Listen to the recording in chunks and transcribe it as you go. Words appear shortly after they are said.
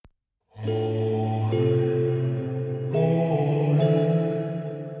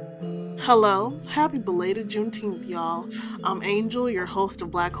Hello, happy belated Juneteenth, y'all. I'm Angel, your host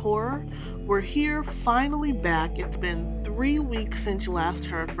of Black Horror. We're here, finally back. It's been 3 weeks since you last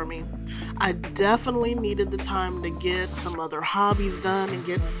heard from me. I definitely needed the time to get some other hobbies done and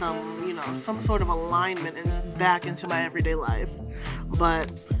get some sort of alignment and back into my everyday life.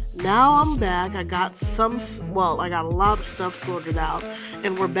 But now I'm back. I got a lot of stuff sorted out,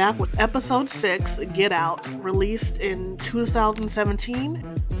 and we're back with episode 6, Get Out, released in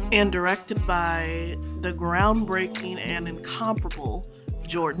 2017 and directed by the groundbreaking and incomparable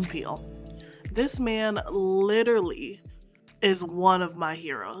Jordan Peele. This man literally is one of my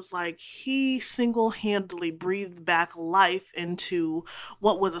heroes. Like, he single handedly breathed back life into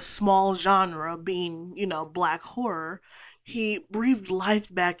what was a small genre, being, black horror. He breathed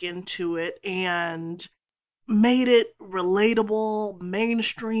life back into it and made it relatable,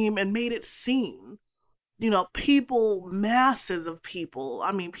 mainstream, and made it seen. People, masses of people.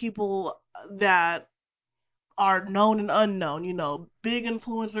 I mean, people that are known and unknown, big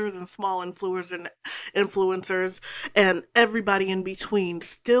influencers and small influencers and everybody in between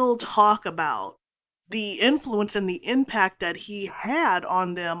still talk about the influence and the impact that he had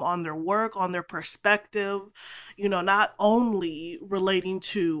on them, on their work, on their perspective, not only relating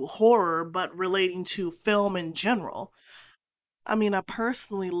to horror, but relating to film in general. I mean, I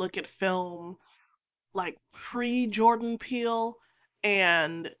personally look at film like pre Jordan Peele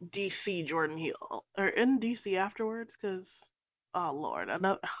and DC Jordan Peele, or in DC afterwards, because oh lord, I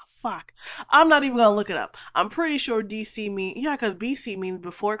know, fuck, I'm not even gonna look it up. I'm pretty sure DC mean yeah, because BC means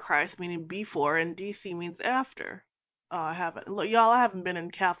before Christ, meaning before, and DC means after. Oh, I haven't look, y'all. I haven't been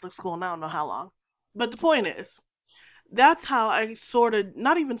in Catholic school, and I don't know how long. But the point is, that's how I sort of,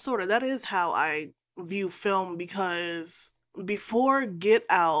 not even sort of, that is how I view film because before Get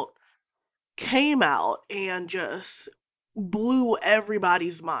Out came out and just blew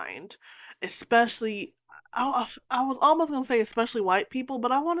everybody's mind, especially. I was almost gonna say especially white people,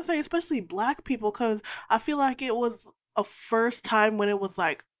 but I want to say especially black people because I feel like it was a first time when it was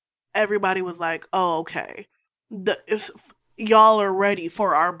like everybody was like, "Oh, okay, y'all are ready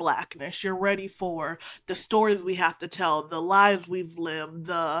for our blackness. You're ready for the stories we have to tell, the lives we've lived,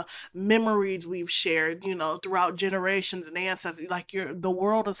 the memories we've shared, throughout generations and ancestors. Like the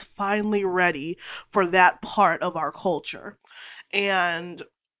world is finally ready for that part of our culture." And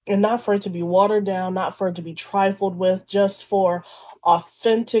not for it to be watered down, not for it to be trifled with, just for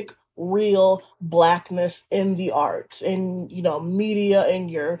authentic, real blackness in the arts, in media, in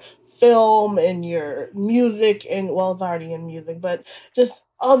your film, in your music, and well, it's already in music, but just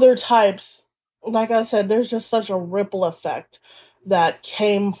other types. Like I said, there's just such a ripple effect that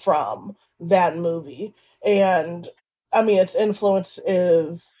came from that movie, and I mean, its influence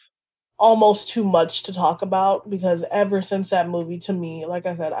is almost too much to talk about because ever since that movie, to me, like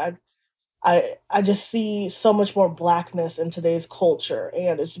I said, I just see so much more blackness in today's culture,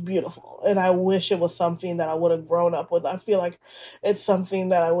 and it's beautiful, and I wish it was something that I would have grown up with. I feel like it's something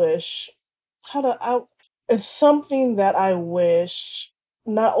that I wish how to I it's something that I wish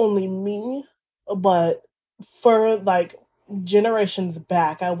not only me, but for like generations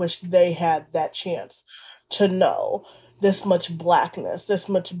back, I wish they had that chance to know this much blackness, this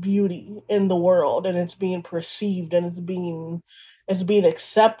much beauty in the world, and it's being perceived and it's being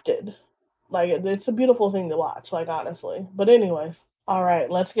accepted. Like it's a beautiful thing to watch, like honestly. But anyways, all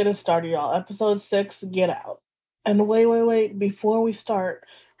right, let's get it started, y'all. Episode 6, Get Out. And wait, before we start,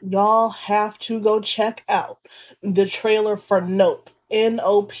 y'all have to go check out the trailer for Nope.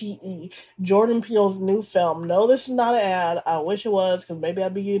 Nope. Jordan Peele's new film. No, this is not an ad. I wish it was, because maybe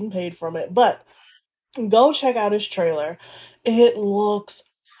I'd be getting paid from it. But go check out his trailer. It looks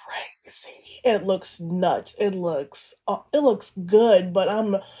crazy. It looks nuts. It looks good, but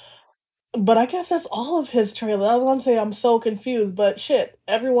I guess that's all of his trailer. I was gonna say I'm so confused, but shit,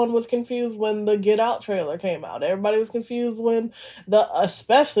 everyone was confused when the Get Out trailer came out. Everybody was confused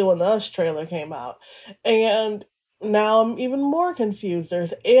especially when the Us trailer came out. And now I'm even more confused.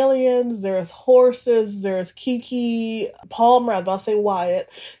 There's aliens, there's horses, there's Kiki Palmer. I was about to say Wyatt.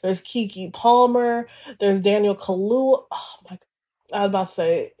 There's Kiki Palmer. There's Daniel Kaluuya. Oh my! I was about to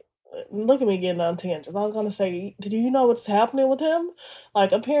say, look at me getting on tangents. I was gonna say, do you know what's happening with him?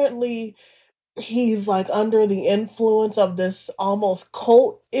 Like apparently he's like under the influence of this almost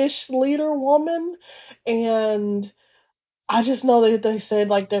cult-ish leader woman, and I just know that they said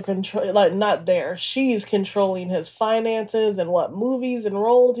like they're control like not there she's controlling his finances and what movies and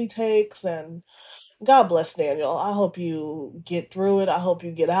roles he takes. And God bless Daniel. I hope you get through it. I hope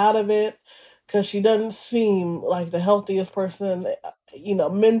you get out of it, because she doesn't seem like the healthiest person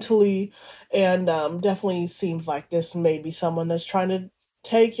mentally, and definitely seems like this may be someone that's trying to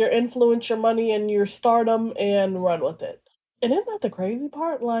take your influence, your money, and your stardom and run with it. And isn't that the crazy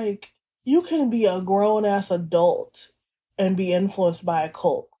part? Like, you can be a grown ass adult and be influenced by a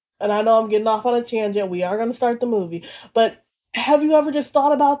cult. And I know I'm getting off on a tangent. We are going to start the movie. But have you ever just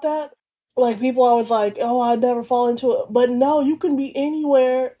thought about that? Like, people always like, oh, I'd never fall into it. But no, you can be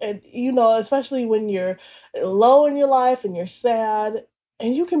anywhere. And, especially when you're low in your life and you're sad,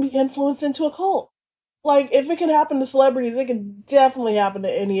 and you can be influenced into a cult. Like, if it can happen to celebrities, it can definitely happen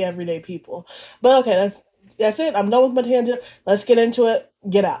to any everyday people. But okay, that's it. I'm done with my tangent. Let's get into it.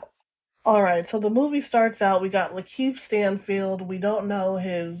 Get out. All right, so the movie starts out. We got Lakeith Stanfield. We don't know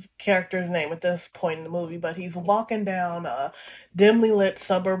his character's name at this point in the movie, but he's walking down a dimly lit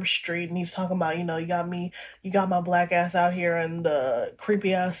suburb street, and he's talking about, you got me, you got my black ass out here in the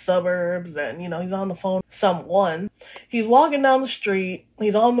creepy ass suburbs, and he's on the phone with someone. He's walking down the street.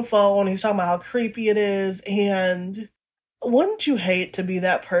 He's on the phone. He's talking about how creepy it is, and wouldn't you hate to be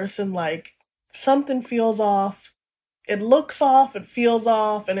that person? Like, something feels off, it looks off, it feels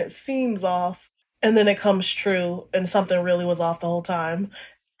off, and it seems off, and then it comes true, and something really was off the whole time.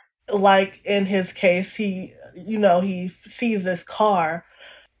 Like in his case, he sees this car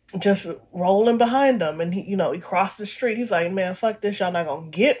just rolling behind him, and he crossed the street. He's like, man, fuck this, y'all not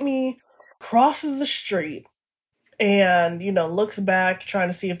gonna get me. Crosses the street and, looks back, trying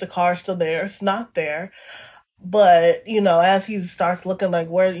to see if the car's still there. It's not there. But, as he starts looking like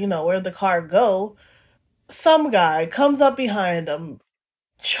where'd the car go, some guy comes up behind him,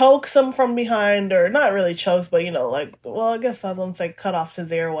 chokes him from behind, or not really chokes, but like, well, I guess I don't say cut off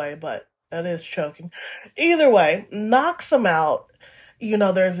his airway, but that is choking. Either way, knocks him out.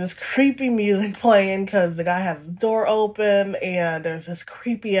 There's this creepy music playing because the guy has the door open, and there's this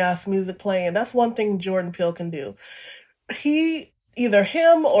creepy ass music playing. That's one thing Jordan Peele can do. Either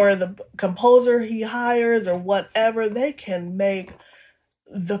him or the composer he hires or whatever, they can make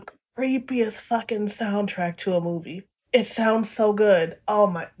the creepiest fucking soundtrack to a movie. It sounds so good. Oh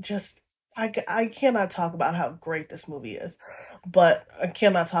my, I cannot talk about how great this movie is, but I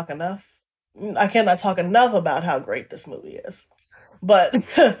cannot talk enough. I cannot talk enough about how great this movie is. But,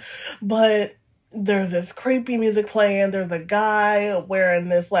 but there's this creepy music playing. There's a guy wearing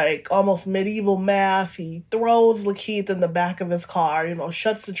this like almost medieval mask. He throws Lakeith in the back of his car,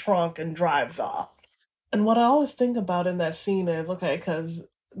 shuts the trunk and drives off. And what I always think about in that scene is, okay, because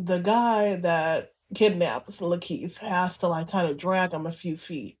the guy that kidnaps Lakeith has to like kind of drag him a few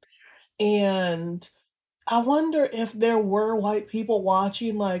feet. And I wonder if there were white people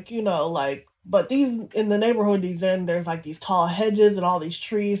watching, like, but these, in the neighborhood he's in, there's like these tall hedges and all these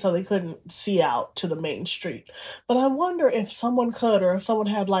trees, so they couldn't see out to the main street. But I wonder if someone could, or if someone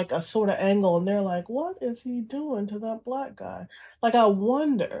had like a sort of angle and they're like, what is he doing to that black guy? Like, I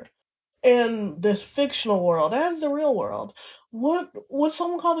wonder in this fictional world, as the real world, what would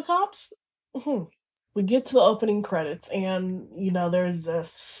someone call the cops? Hmm. We get to the opening credits, and there's a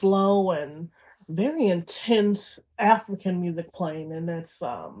slow and very intense African music playing, and it's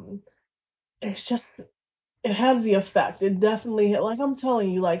just, it has the effect. It definitely, like I'm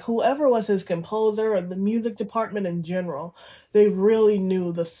telling you, like whoever was his composer or the music department in general, they really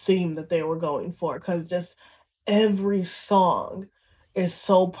knew the theme that they were going for, because just every song is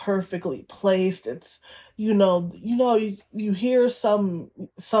so perfectly placed. It's, you hear some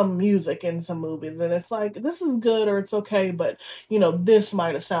music in some movies and it's like, this is good or it's okay, but this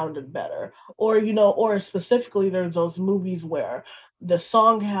might have sounded better. Or or specifically, there's those movies where the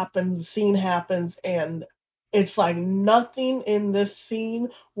song happens, the scene happens, and it's like nothing in this scene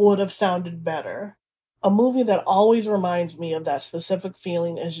would have sounded better. A movie that always reminds me of that specific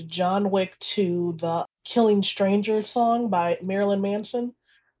feeling is John Wick 2, the Killing Strangers song by Marilyn Manson.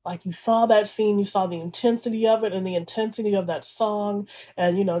 Like, you saw that scene, you saw the intensity of it and the intensity of that song,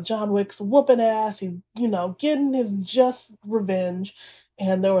 and John Wick's whooping ass, he's, getting his just revenge,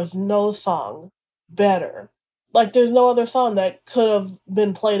 and there was no song better. Like, there's no other song that could have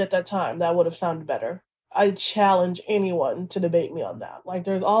been played at that time that would have sounded better. I challenge anyone to debate me on that. Like,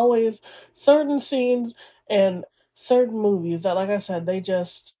 there's always certain scenes and certain movies that, like I said,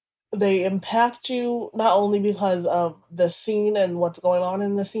 they impact you not only because of the scene and what's going on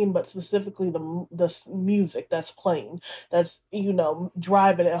in the scene, but specifically the music that's playing, that's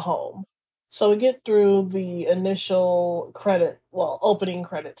driving it home. So we get through the initial opening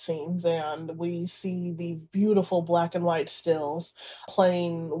credit scenes, and we see these beautiful black and white stills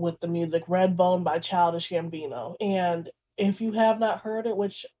playing with the music Redbone by Childish Gambino. And if you have not heard it,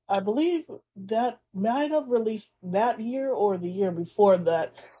 which I believe that might have released that year or the year before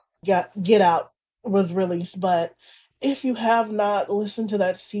that, Get Out was released, but If you have not listened to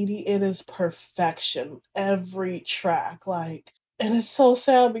that CD, it is perfection. Every track, like, and it's so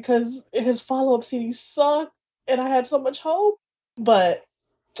sad because his follow up CD sucked, and I had so much hope. But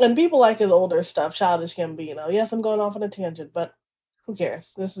and people like his older stuff, Childish Gambino. Yes, I'm going off on a tangent, but who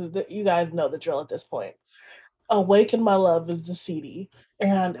cares? You guys know the drill at this point. Awaken My Love is the CD,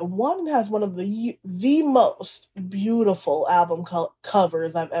 and one has one of the most beautiful album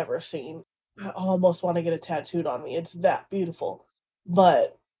covers I've ever seen. I almost want to get it tattooed on me. It's that beautiful.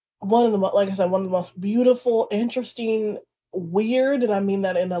 But one of the like I said, one of the most beautiful, interesting, weird, and I mean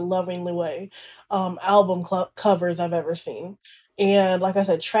that in a lovingly way, album covers I've ever seen. And like I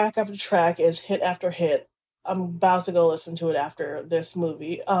said, track after track is hit after hit. I'm about to go listen to it after this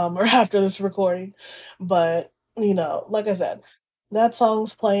movie, or after this recording. But like I said, that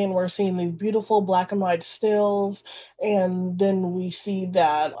song's playing. We're seeing these beautiful black and white stills, and then we see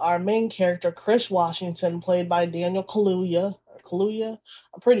that our main character, Chris Washington, played by Daniel Kaluuya, Kaluuya,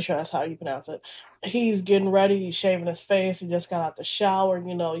 I'm pretty sure that's how you pronounce it. He's getting ready. He's shaving his face. He just got out the shower.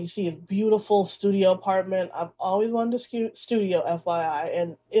 You see his beautiful studio apartment. I've always wanted a studio, FYI,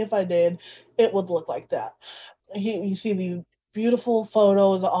 and if I did, it would look like that. You see these beautiful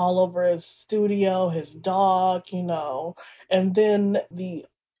photos all over his studio, his dog, and then the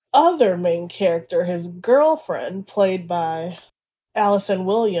other main character, his girlfriend, played by Allison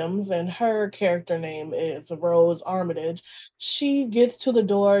Williams, and her character name is Rose Armitage. She gets to the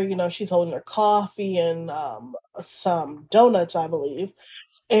door, she's holding her coffee and some donuts, I believe.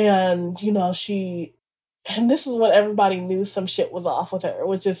 And, and this is when everybody knew some shit was off with her,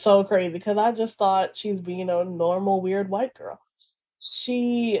 which is so crazy because I just thought she's being a normal, weird white girl.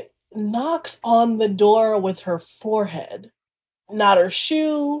 She knocks on the door with her forehead, not her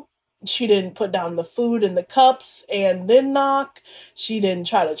shoe. She didn't put down the food in the cups and then knock. She didn't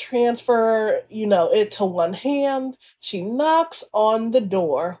try to transfer, it to one hand. She knocks on the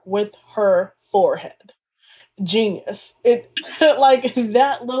door with her forehead. Genius. It like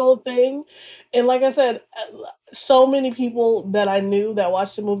that little thing. And like I said, so many people that I knew that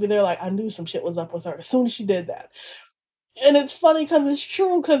watched the movie, they're like, I knew some shit was up with her as soon as she did that. And it's funny because it's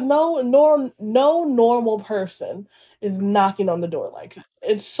true because no normal person is knocking on the door like that.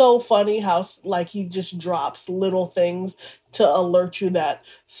 It's so funny how like he just drops little things to alert you that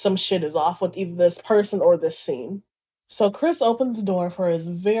some shit is off with either this person or this scene. So Chris opens the door for his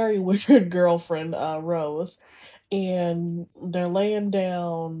very weird girlfriend, Rose, and they're laying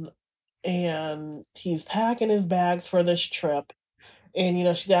down and he's packing his bags for this trip. And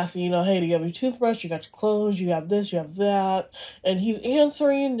she's asking, hey, do you have your toothbrush? You got your clothes, you have this, you have that. And he's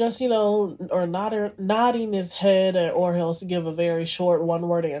answering just, or nodding his head, or he'll give a very short one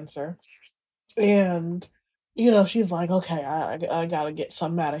word answer. And, she's like, okay, I gotta get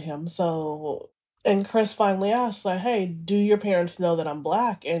something out of him. So, and Chris finally asks, like, hey, do your parents know that I'm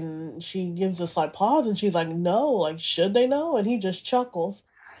black? And she gives this like pause and she's like, no, like, should they know? And he just chuckles.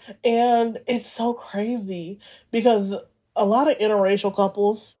 And it's so crazy because a lot of interracial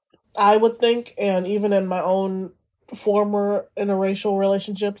couples, I would think, and even in my own former interracial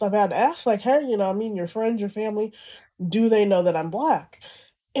relationships, I've had to ask, like, hey, your friends, your family, do they know that I'm black?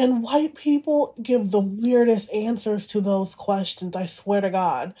 And white people give the weirdest answers to those questions, I swear to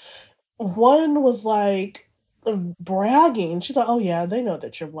God. One was like bragging. She's like, "Oh yeah, they know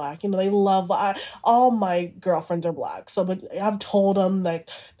that you're black. They love. All my girlfriends are black. So, but I've told them like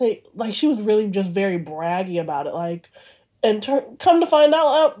they like she was really just very braggy about it. Like, and come to find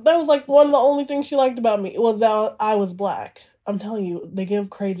out, that was like one of the only things she liked about me was that I was black. I'm telling you, they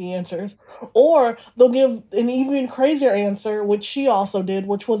give crazy answers, or they'll give an even crazier answer, which she also did,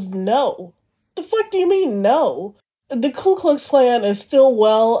 which was no. The fuck do you mean no? The Ku Klux Klan is still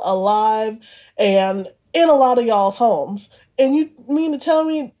well alive and in a lot of y'all's homes. And you mean to tell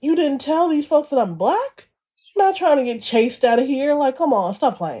me you didn't tell these folks that I'm black? I'm not trying to get chased out of here. Like, come on,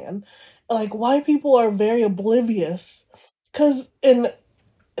 stop playing. Like, white people are very oblivious. Because in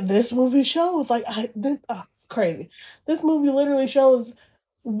this movie shows, it's crazy. This movie literally shows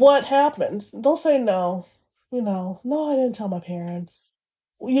what happens. They'll say no. No, I didn't tell my parents.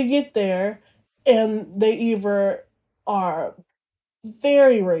 You get there, and they either are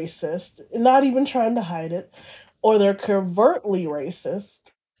very racist, not even trying to hide it, or they're covertly racist,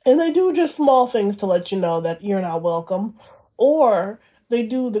 and they do just small things to let you know that you're not welcome, or they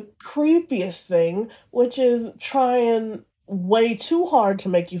do the creepiest thing, which is trying way too hard to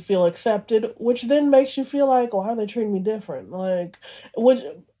make you feel accepted, which then makes you feel like, why are they treating me different? Like, which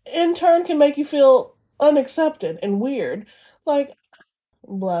in turn can make you feel unaccepted and weird. Like,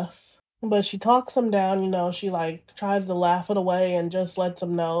 bless. But she talks him down, she like tries to laugh it away and just lets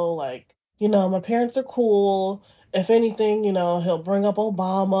him know, like, my parents are cool if anything, he'll bring up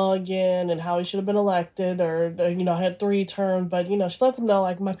Obama again and how he should have been elected or, had 3 terms. But, she lets him know,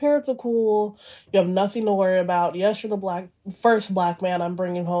 like, my parents are cool. You have nothing to worry about. Yes, you're the first black man I'm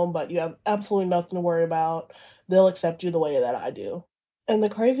bringing home, but you have absolutely nothing to worry about. They'll accept you the way that I do. And the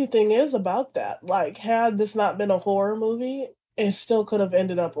crazy thing is about that, like, had this not been a horror movie, it still could have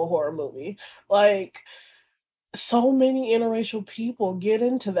ended up a horror movie. Like, so many interracial people get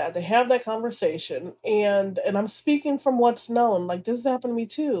into that. They have that conversation, and I'm speaking from what's known. Like, this happened to me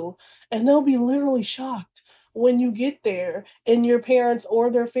too, and they'll be literally shocked when you get there and your parents or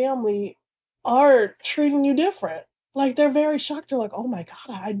their family are treating you different. Like, they're very shocked. They're like, "Oh my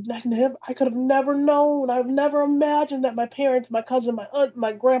god, I could have never known. I've never imagined that my parents, my cousin, my aunt,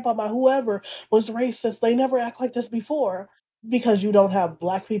 my grandpa, my whoever was racist. They never act like this before because you don't have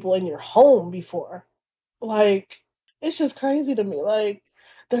black people in your home before." Like, it's just crazy to me. Like,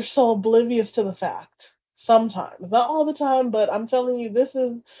 they're so oblivious to the fact. Sometimes. Not all the time, but I'm telling you,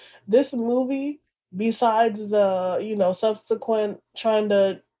 this movie, besides the, subsequent trying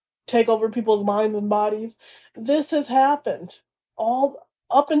to take over people's minds and bodies, this has happened. All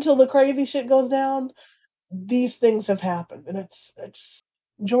up until the crazy shit goes down, these things have happened. And it's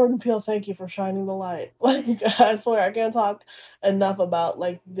Jordan Peele, thank you for shining the light. Like, I swear I can't talk enough about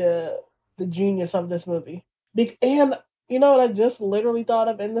like the genius of this movie. And you know what I just literally thought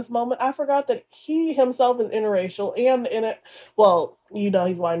of in this moment? I forgot that he himself is interracial and in it. Well, he's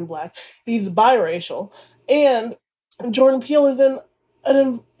white and black. He's biracial, and Jordan Peele is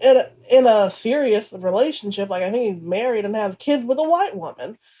in a serious relationship. Like, I think he's married and has kids with a white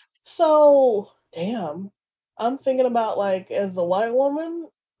woman. So damn, I'm thinking about, like, as a white woman,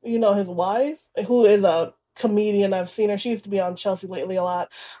 his wife, who is a comedian. I've seen her. She used to be on Chelsea Lately a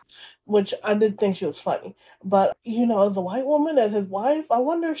lot, which I did think she was funny. But, as a white woman, as his wife, I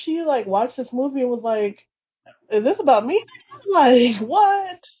wonder if she, like, watched this movie and was like, is this about me? Like,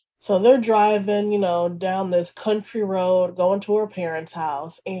 what? So they're driving, down this country road, going to her parents'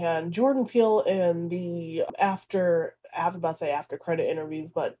 house, and Jordan Peele in the I was about to say after credit interviews,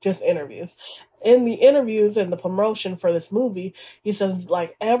 but just interviews. In the interviews and the promotion for this movie, he says,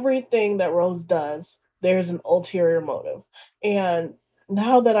 like, everything that Rose does, there's an ulterior motive. And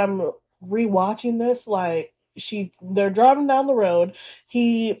now that I'm rewatching this, like, they're driving down the road.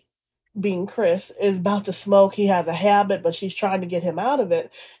 He, being Chris, is about to smoke. He has a habit, but she's trying to get him out of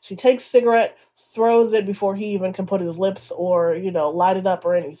it. She takes a cigarette, throws it before he even can put his lips or, light it up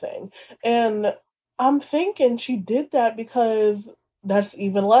or anything. And I'm thinking she did that because that's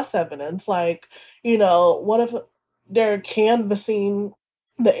even less evidence. Like, what if they're canvassing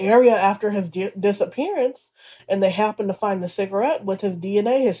the area after his disappearance and they happen to find the cigarette with his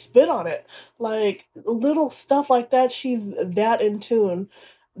DNA, his spit on it? Like, little stuff like that. She's that in tune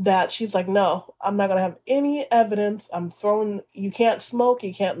that she's like, no, I'm not going to have any evidence. You can't smoke,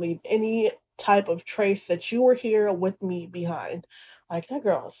 you can't leave any type of trace that you were here with me behind. Like,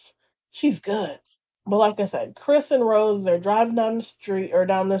 that she's good. But like I said, Chris and Rose, they're driving down the street or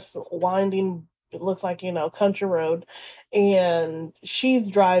down this winding, it looks like, country road. And she's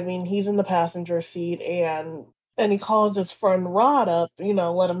driving, he's in the passenger seat, and he calls his friend Rod up,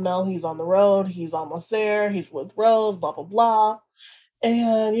 let him know he's on the road, he's almost there, he's with Rose, blah, blah, blah.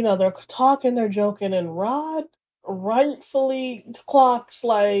 And, they're talking, they're joking, and Rod rightfully clocks,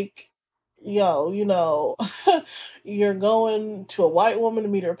 like, yo, you're going to a white woman to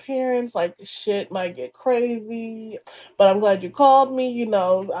meet her parents, like, shit might get crazy, but I'm glad you called me,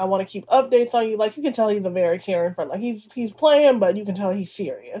 I want to keep updates on you. Like, you can tell he's a very caring friend. Like, he's playing, but you can tell he's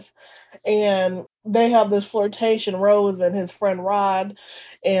serious. And they have this flirtation, Rose and his friend Rod,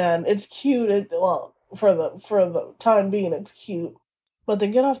 and it's cute. Well, for the time being, it's cute. But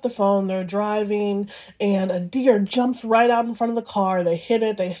they get off the phone, they're driving, and a deer jumps right out in front of the car. They hit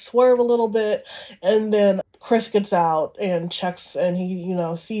it, they swerve a little bit, and then Chris gets out and checks, and he,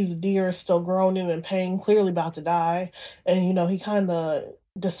 sees the deer still groaning in pain, clearly about to die. And, he kind of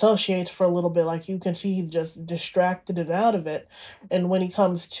dissociates for a little bit. Like, you can see he's just distracted and out of it. And when he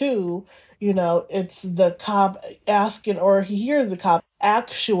comes to, it's the cop asking, or he hears the cop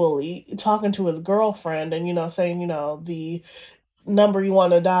actually talking to his girlfriend and, saying, the number you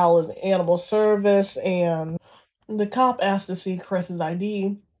want to dial is animal service. And the cop asks to see Chris's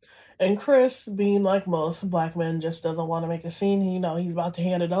ID. And Chris, being like most black men, just doesn't want to make a scene. He's about to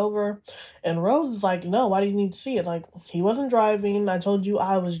hand it over. And Rose is like, no, why do you need to see it? Like, he wasn't driving. I told you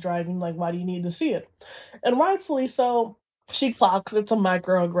I was driving. Like, why do you need to see it? And rightfully so, she clocks it's a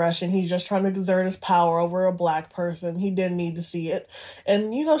microaggression. He's just trying to exert his power over a black person. He didn't need to see it.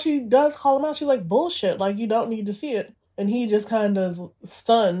 And, she does call him out. She's like, bullshit. Like, you don't need to see it. And he just kind of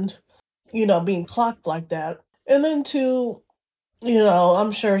stunned, being clocked like that. And then two,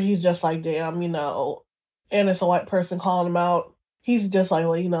 I'm sure he's just like, damn, and it's a white person calling him out. He's just like,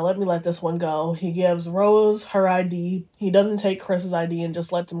 well, let me let this one go. He gives Rose her ID. He doesn't take Chris's ID and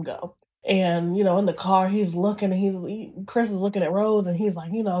just lets him go. And, in the car, he's looking and Chris is looking at Rose and he's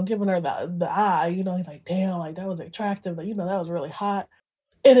like, giving her the eye, he's like, damn, like that was attractive. Like, that was really hot.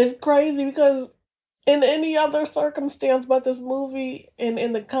 And it's crazy because in any other circumstance but this movie, and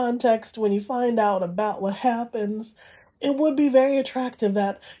in the context when you find out about what happens, it would be very attractive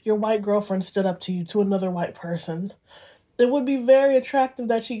that your white girlfriend stood up to you to another white person. It would be very attractive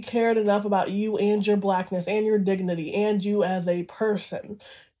that she cared enough about you and your blackness and your dignity and you as a person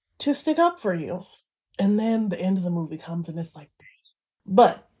to stick up for you. And then the end of the movie comes and it's like,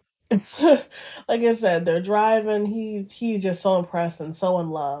 but like I said, they're driving. He's just so impressed and so in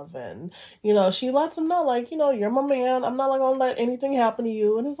love, and she lets him know, like, you're my man. I'm not like gonna let anything happen to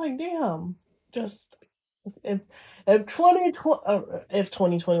you. And it's like, damn, just if if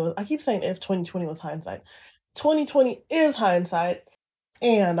 2020 was, I keep saying if 2020 was hindsight. 2020 is hindsight,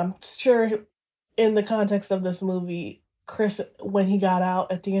 and I'm sure in the context of this movie, Chris, when he got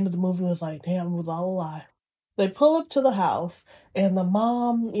out at the end of the movie, was like, damn, it was all a lie. They pull up to the house, and the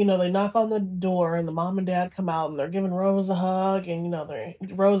mom, they knock on the door, and the mom and dad come out, and they're giving Rose a hug, and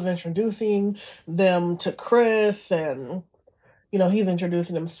Rose is introducing them to Chris, and he's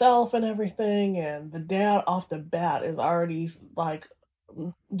introducing himself and everything, and the dad off the bat is already like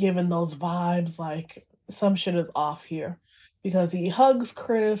giving those vibes, like some shit is off here. Because he hugs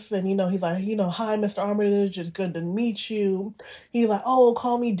Chris and he's like, hi, Mr. Armitage, it's good to meet you. He's like, oh,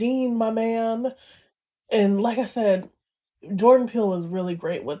 call me Dean, my man. And like I said, Jordan Peele was really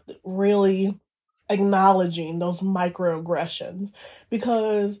great with really acknowledging those microaggressions,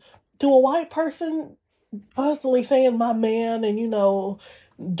 because to a white person constantly saying my man and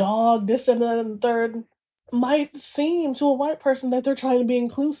dog this and that and third might seem to a white person that they're trying to be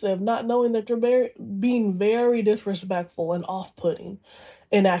inclusive, not knowing that they're being very disrespectful and off-putting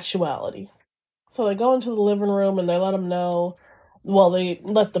in actuality. So they go into the living room and they let them know. Well, they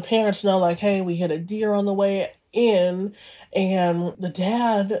let the parents know, like, hey, we hit a deer on the way in. And the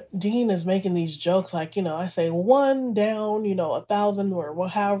dad, Dean, is making these jokes like, I say one down, 1,000 or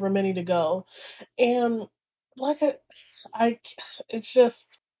however many to go. And like, I, it's just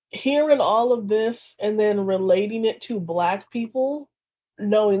hearing all of this and then relating it to black people,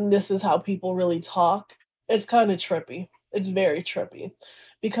 knowing this is how people really talk, it's kind of trippy. It's very trippy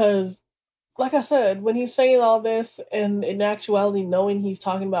because like I said, when he's saying all this, and in actuality, knowing he's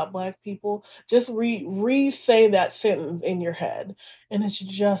talking about black people, just re say that sentence in your head, and it's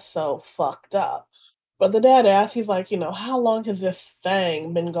just so fucked up. But the dad asks, he's like, how long has this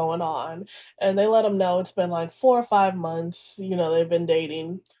thing been going on? And they let him know it's been like 4 or 5 months. They've been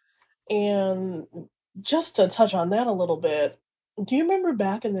dating, and just to touch on that a little bit, do you remember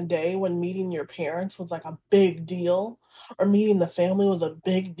back in the day when meeting your parents was like a big deal? Or meeting the family was a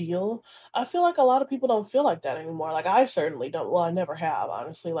big deal? I feel like a lot of people don't feel like that anymore. Like, I certainly don't. Well, I never have,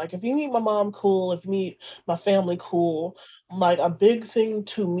 honestly. Like, if you meet my mom, cool. If you meet my family, cool. Like, a big thing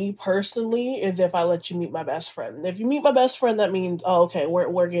to me personally is if I let you meet my best friend. If you meet my best friend, that means, oh, okay,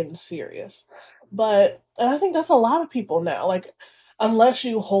 we're getting serious. And I think that's a lot of people now. Like, unless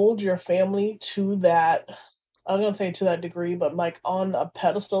you hold your family to that, I'm gonna say to that degree, but like on a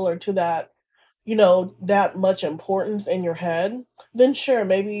pedestal or to that, that much importance in your head, then sure,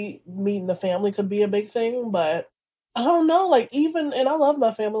 maybe meeting the family could be a big thing. But I don't know, like, even, and I love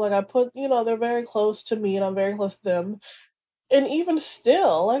my family, like I put, they're very close to me and I'm very close to them. And even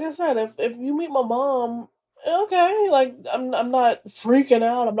still, like I said, if you meet my mom, okay, like I'm not freaking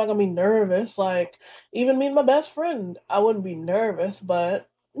out. I'm not gonna be nervous. Like, even meeting my best friend, I wouldn't be nervous. But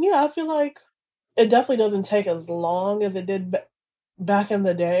yeah, I feel like it definitely doesn't take as long as it did back in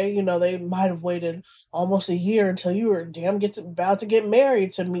the day. They might have waited almost a year until you were damn gets about to get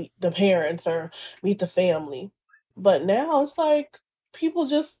married to meet the parents or meet the family. But now it's like people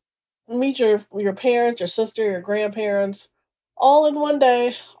just meet your parents, your sister, your grandparents, all in one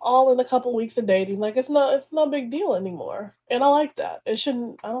day, all in a couple weeks of dating. Like, it's no big deal anymore. And I like that. It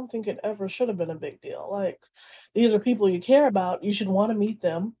shouldn't I don't think it ever should have been a big deal. Like, these are people you care about. You should want to meet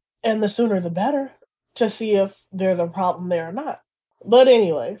them. And the sooner the better, to see if there's a problem there or not. But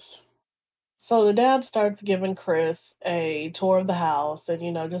anyways, so the dad starts giving Chris a tour of the house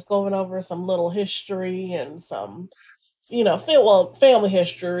and, just going over some little history and some, family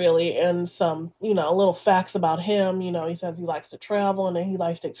history really, and some, little facts about him. He says he likes to travel and then he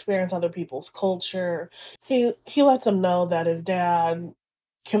likes to experience other people's culture. He lets him know that his dad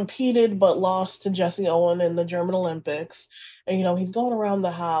competed but lost to Jesse Owen in the German Olympics. And he's going around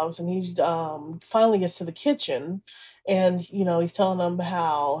the house, and he finally gets to the kitchen, and he's telling them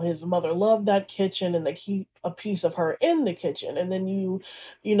how his mother loved that kitchen and they keep a piece of her in the kitchen. And then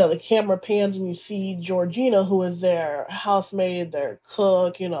the camera pans and you see Georgina, who is their housemaid, their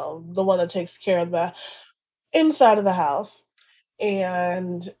cook, the one that takes care of the inside of the house.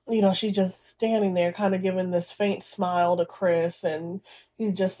 And she's just standing there kind of giving this faint smile to Chris, and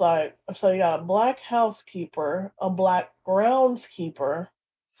he's just like, so you got a black housekeeper, a black groundskeeper,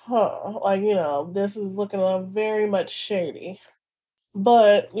 huh? Like, this is looking very much shady.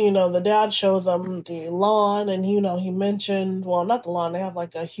 But, the dad shows them the lawn, and, he mentioned, well, not the lawn, they have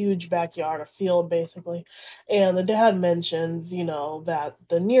like a huge backyard, a field basically. And the dad mentions, that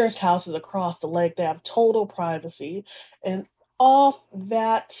the nearest house is across the lake. They have total privacy. And off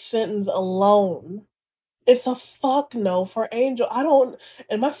that sentence alone, it's a fuck no for Angel. I don't,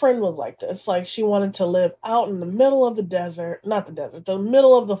 and my friend was like this. Like, she wanted to live out in the middle of the desert, not the desert, the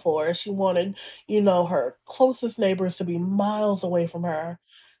middle of the forest. She wanted, her closest neighbors to be miles away from her.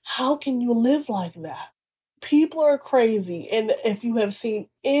 How can you live like that? People are crazy. And if you have seen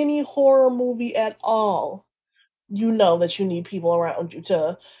any horror movie at all, you know that you need people around you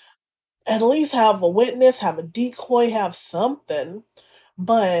to at least have a witness, have a decoy, have something.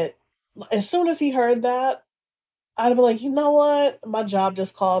 But as soon as he heard that, I'd be like, you know what? My job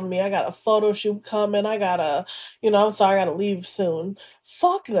just called me. I got a photo shoot coming. I gotta, I'm sorry, I gotta leave soon.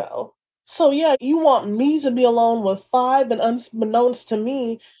 Fuck no. So yeah, you want me to be alone with five, and unbeknownst to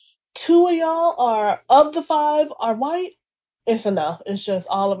me, two of y'all are of the five are white? It's a no. It's just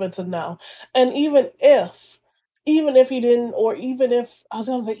all of it's a no. And even if he didn't, or even if I was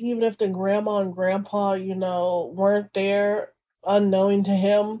gonna say, even if the grandma and grandpa, weren't there unknowing to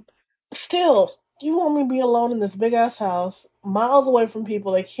him, still, you want me to be alone in this big ass house, miles away from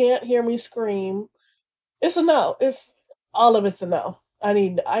people. They can't hear me scream. It's a no. It's all of it's a no. I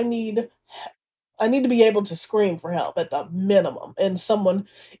need to be able to scream for help at the minimum. And someone,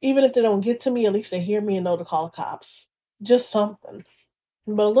 even if they don't get to me, at least they hear me and know to call the cops. Just something.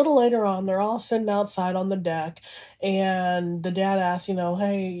 But a little later on, they're all sitting outside on the deck, and the dad asks,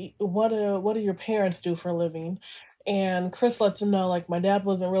 hey, what do your parents do for a living? And Chris lets him know, like, my dad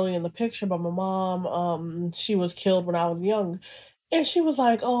wasn't really in the picture, but my mom, she was killed when I was young. And she was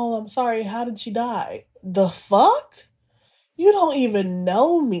like, oh, I'm sorry, how did she die? The fuck? You don't even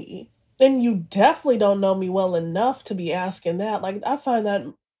know me. And you definitely don't know me well enough to be asking that. Like, I find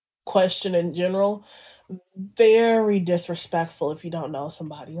that question in general very disrespectful if you don't know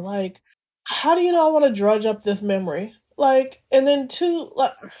somebody. Like, how do you know I want to drudge up this memory? Like, and then two,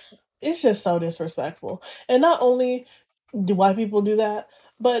 like, it's just so disrespectful. And not only do white people do that,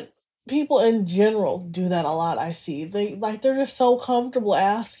 but people in general do that a lot. I see they're just so comfortable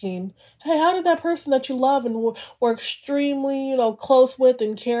asking, "Hey, how did that person that you love and were extremely close with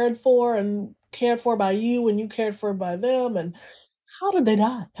and cared for by you, and you cared for by them, and how did they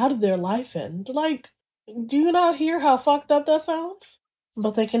die? How did their life end? Like, do you not hear how fucked up that sounds?"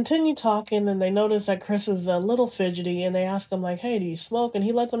 But they continue talking, and they notice that Chris is a little fidgety, and they ask him, like, hey, do you smoke? And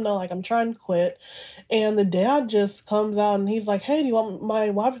he lets them know, like, I'm trying to quit. And the dad just comes out and he's like, hey, do you want my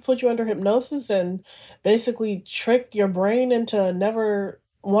wife to put you under hypnosis and basically trick your brain into never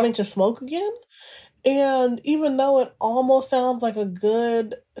wanting to smoke again? And even though it almost sounds like a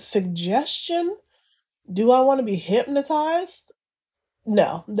good suggestion, do I want to be hypnotized?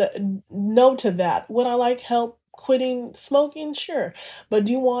 No, no to that. Would I like help quitting smoking? Sure. But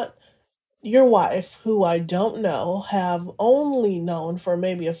do you want your wife, who I don't know, have only known for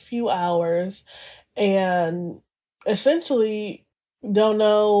maybe a few hours, and essentially don't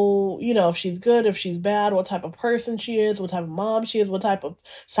know, if she's good, if she's bad, what type of person she is, what type of mom she is, what type of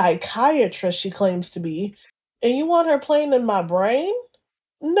psychiatrist she claims to be, and you want her playing in my brain?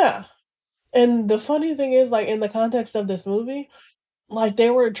 Nah. And the funny thing is, like, in the context of this movie, like, they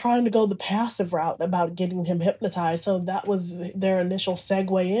were trying to go the passive route about getting him hypnotized, so that was their initial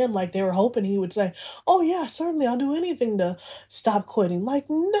segue in. Like, they were hoping he would say, oh yeah, certainly, I'll do anything to stop quitting. Like,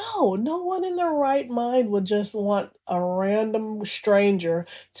 no one in their right mind would just want a random stranger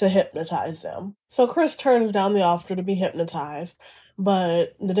to hypnotize them. So Chris turns down the offer to be hypnotized.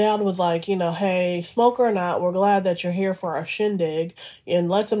 But the dad was like, hey, smoker or not, we're glad that you're here for our shindig, and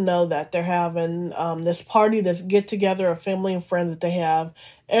lets them know that they're having this party, this get together of family and friends that they have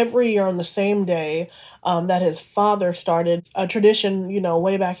every year on the same day, that his father started a tradition,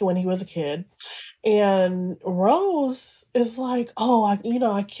 way back when he was a kid. And Rose is like, oh,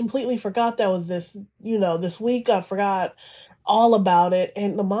 I completely forgot that was this week. I forgot all about it.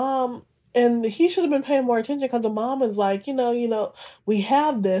 And the mom, and he should have been paying more attention, because the mom is like, we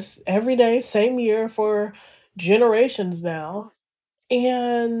have this every day, same year for, generations now.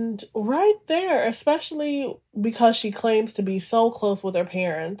 And right there, especially because she claims to be so close with her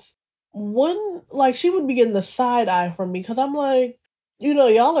parents, wouldn't like she would be getting the side eye from me because I'm like,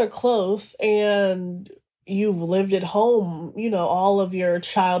 y'all are close and you've lived at home, all of your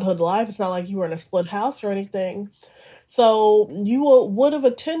childhood life. It's not like you were in a split house or anything. So you would have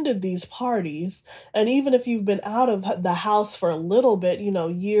attended these parties, and even if you've been out of the house for a little bit,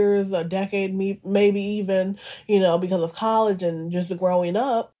 years, a decade, maybe even, because of college and just growing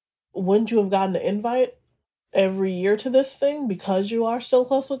up, wouldn't you have gotten an invite every year to this thing because you are still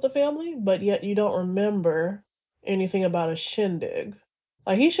close with the family, but yet you don't remember anything about a shindig?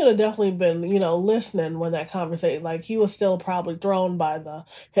 Like he should have definitely been, listening when that conversation. Like he was still probably thrown by the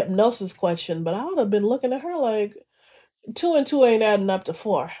hypnosis question, but I would have been looking at her like two and two ain't adding up to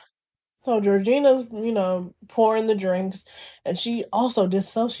four. So Georgina's, pouring the drinks, and she also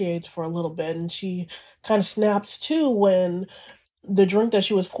dissociates for a little bit, and she kind of snaps too when the drink that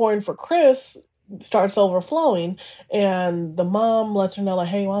she was pouring for Chris starts overflowing, and the mom lets her know like,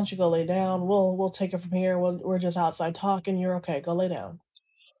 "Hey, why don't you go lay down? We'll take it from here. We're just outside talking. You're okay. Go lay down."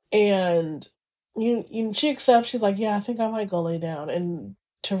 And she accepts. She's like, "Yeah, I think I might go lay down," and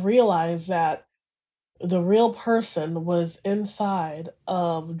to realize that the real person was inside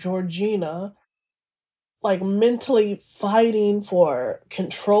of Georgina, like mentally fighting for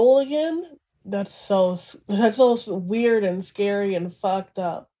control again. That's so weird and scary and fucked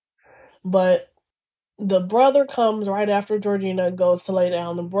up. But the brother comes right after Georgina goes to lay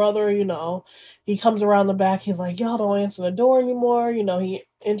down. The brother, he comes around the back. He's like, "Y'all don't answer the door anymore." He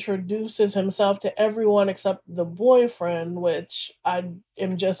introduces himself to everyone except the boyfriend, which I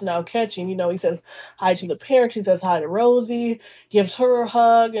am just now catching. He says hi to the parents. He says hi to Rosie, gives her a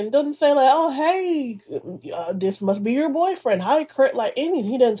hug, and doesn't say like, "Oh, hey, this must be your boyfriend. Hi, Chris." Like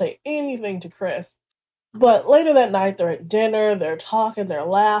he doesn't say anything to Chris. But later that night, they're at dinner. They're talking. They're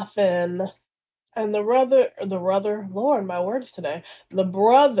laughing. And the brother, Lord, my words today, the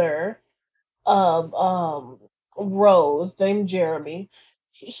brother of Rose, named Jeremy,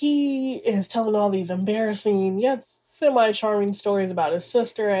 he is telling all these embarrassing yet semi charming stories about his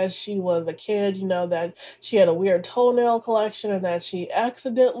sister as she was a kid. That she had a weird toenail collection and that she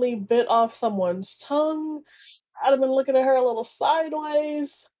accidentally bit off someone's tongue. I'd have been looking at her a little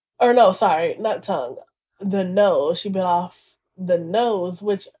sideways. Or no, sorry, not tongue. The nose. She bit off the nose,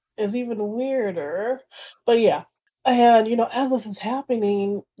 which is even weirder. But yeah. And, as this is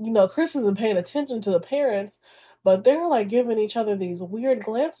happening, Chris isn't paying attention to the parents, but they're like giving each other these weird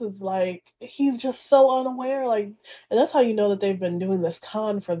glances, like he's just so unaware. Like, and that's how you know that they've been doing this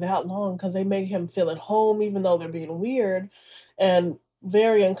con for that long because they make him feel at home, even though they're being weird and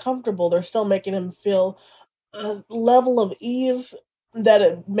very uncomfortable. They're still making him feel a level of ease that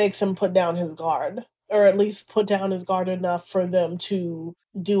it makes him put down his guard, or at least put down his guard enough for them to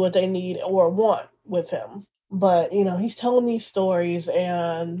do what they need or want with him. But, he's telling these stories,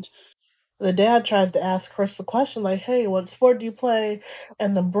 and the dad tries to ask Chris the question, like, "Hey, what sport do you play?"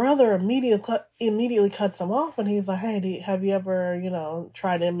 And the brother immediately cuts him off, and he's like, "Hey, have you ever,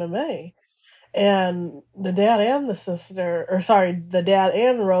 tried MMA?" And the dad and the sister, or sorry, the dad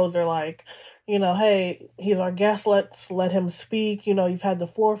and Rose are like, "Hey, he's our guest. Let's let him speak. You've had the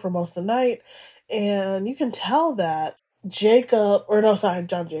floor for most of the night." And you can tell that Jacob, or no, sorry,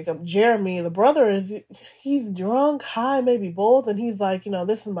 John Jacob, Jeremy, the brother he's drunk, high, maybe both. And he's like,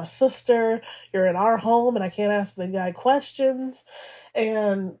 "This is my sister. You're in our home and I can't ask the guy questions."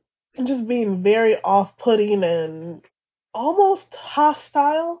 And just being very off putting and almost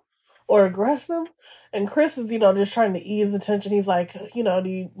hostile or aggressive. And Chris is, just trying to ease the tension. He's like,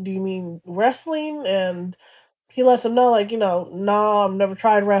 do you mean wrestling? And he lets him know, like, no, I've never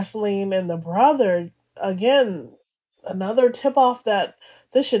tried wrestling. And the brother, again, another tip off that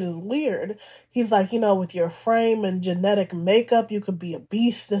this shit is weird. He's like, with your frame and genetic makeup, you could be a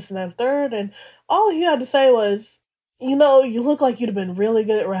beast, this and that third. And all he had to say was, you look like you'd have been really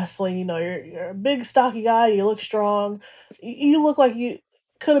good at wrestling. You're a big, stocky guy. You look strong. You look like you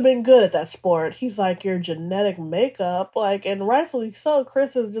could have been good at that sport. He's like, your genetic makeup, like, and rightfully so.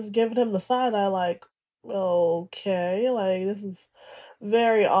 Chris is just giving him the side eye, like, okay, like, this is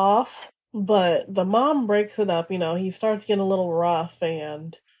very off. But the mom breaks it up, he starts getting a little rough,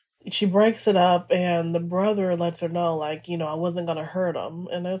 and she breaks it up, and the brother lets her know, like, I wasn't gonna hurt him.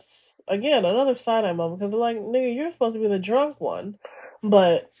 And it's, again, another side eye moment, because they're like, "Nigga, you're supposed to be the drunk one."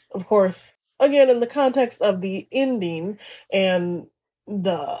 But, of course, again, in the context of the ending and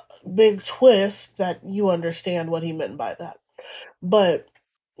the big twist, that you understand what he meant by that. But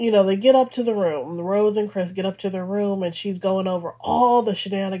they get up to the room. Rose and Chris get up to the room, and she's going over all the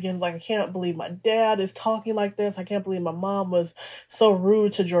shenanigans. Like, I can't believe my dad is talking like this. I can't believe my mom was so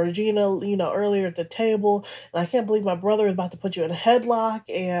rude to Georgina, earlier at the table. And I can't believe my brother is about to put you in a headlock.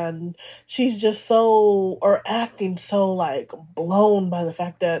 And she's just so, or acting so, like, blown by the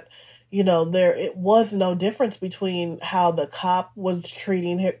fact that there it was no difference between how the cop was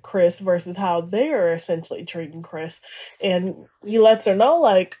treating Chris versus how they're essentially treating Chris, and he lets her know,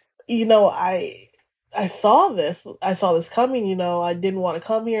 like, I saw this, coming. I didn't want to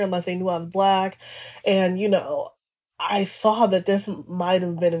come here unless they knew I was black, and I saw that this might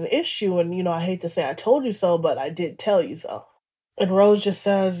have been an issue, and I hate to say I told you so, but I did tell you so. And Rose just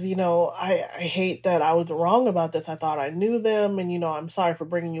says, I hate that I was wrong about this. I thought I knew them, and, I'm sorry for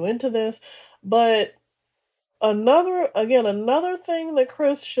bringing you into this. But another thing that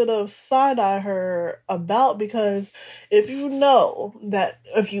Chris should have side-eye her about, because if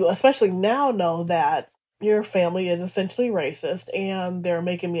you especially now know that your family is essentially racist and they're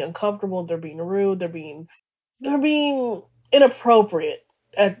making me uncomfortable, they're being rude, they're being inappropriate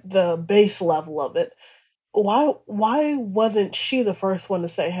at the base level of it, why wasn't she the first one to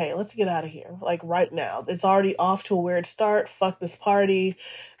say, "Hey, let's get out of here, like, right now? It's already off to a weird start. Fuck this party.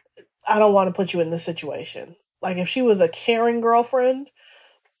 I don't want to put you in this situation." Like, if she was a caring girlfriend,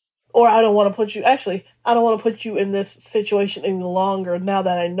 or I don't want to put you in this situation any longer now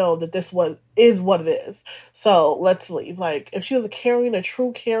that I know that this is what it is. So let's leave. Like, if she was a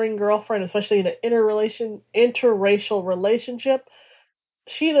true caring girlfriend, especially in an interracial relationship,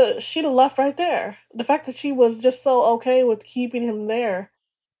 she'd have left right there. The fact that she was just so okay with keeping him there,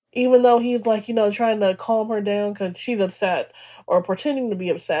 even though he's, like, trying to calm her down because she's upset, or pretending to be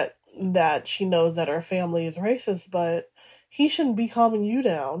upset that she knows that her family is racist, but he shouldn't be calming you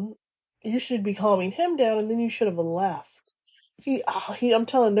down. You should be calming him down, and then you should have left. I'm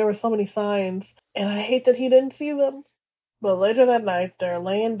telling, there were so many signs, and I hate that he didn't see them. But later that night, they're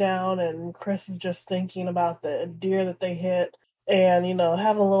laying down, and Chris is just thinking about the deer that they hit, and,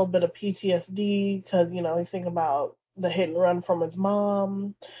 having a little bit of PTSD because, he's thinking about the hit and run from his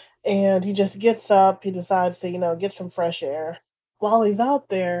mom. And he just gets up, he decides to, get some fresh air. While he's out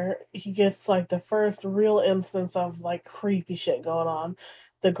there, he gets, like, the first real instance of, like, creepy shit going on.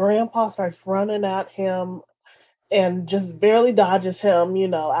 The grandpa starts running at him and just barely dodges him,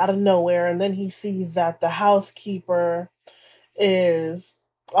 out of nowhere. And then he sees that the housekeeper is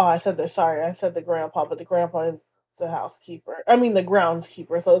I said the grandpa, but the grandpa is the housekeeper. I mean, the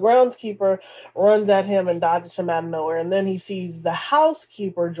groundskeeper. So the groundskeeper runs at him and dodges him out of nowhere, and then he sees the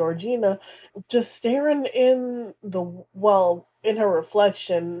housekeeper, Georgina, just staring in her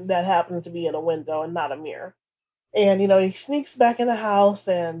reflection that happens to be in a window and not a mirror. And, he sneaks back in the house,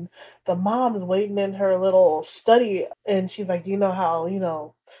 and the mom is waiting in her little study, and she's like, "Do you know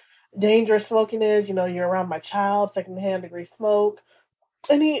how, dangerous smoking is? You're around my child, secondhand degree smoke."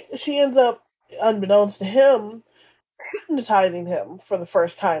 And she ends up, unbeknownst to him, hypnotizing him for the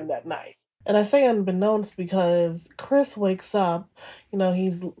first time that night. And I say unbeknownst because Chris wakes up,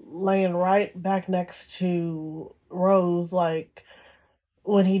 he's laying right back next to Rose, like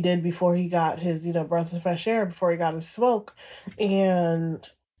when he did before he got his, breath of fresh air, before he got his smoke. And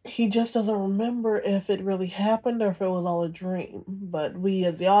he just doesn't remember if it really happened or if it was all a dream. But we,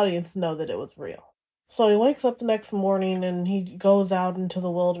 as the audience, know that it was real. So he wakes up the next morning and he goes out into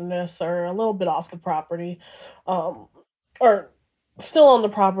the wilderness, or a little bit off the property, um, or still on the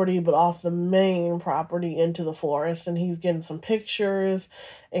property, but off the main property into the forest. And he's getting some pictures,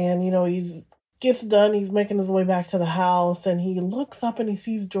 and, he's gets done, he's making his way back to the house, and he looks up and he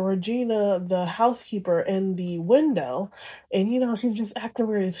sees Georgina, the housekeeper, in the window. And, she's just acting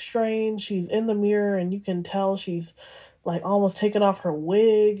very strange. She's in the mirror, and you can tell she's, like, almost taking off her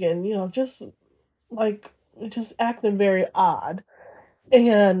wig, and, just, like, just acting very odd.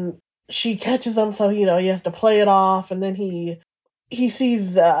 And she catches him, so, he has to play it off, and then he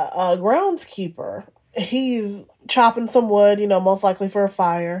sees the groundskeeper. He's chopping some wood, most likely for a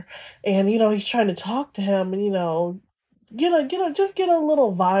fire, and, he's trying to talk to him, and, get a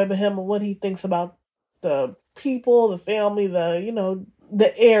little vibe of him and what he thinks about the people, the family,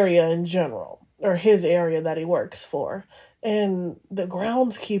 the area in general, or his area that he works for. And the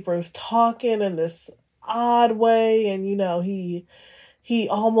groundskeeper is talking in this odd way, and, he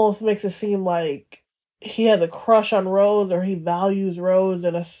almost makes it seem like he has a crush on Rose, or he values Rose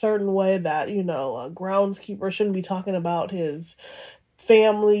in a certain way that, a groundskeeper shouldn't be talking about his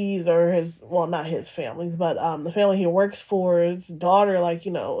families, or not his families, but the family he works for, his daughter, like,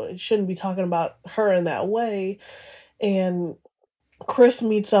 shouldn't be talking about her in that way. And Chris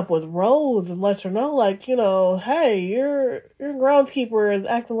meets up with Rose and lets her know, like, hey, your groundskeeper is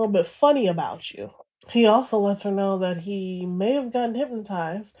acting a little bit funny about you. He also lets her know that he may have gotten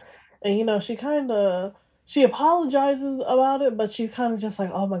hypnotized, and she apologizes about it, but she kind of just like,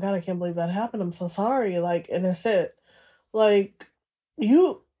 oh my god, I can't believe that happened. I'm so sorry. Like, and that's it. Like,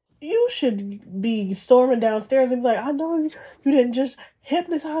 you you should be storming downstairs and be like, I know you didn't just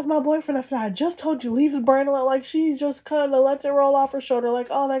hypnotize my boyfriend after I just told you leave his brain alone. Like, she just kind of lets it roll off her shoulder. Like,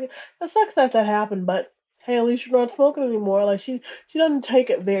 oh, that sucks that happened, but hey, at least you're not smoking anymore. Like, she doesn't take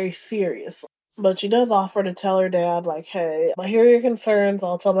it very serious. But she does offer to tell her dad, like, hey, I hear your concerns.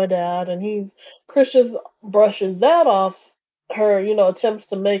 I'll tell my dad. And Chris just brushes that off her, attempts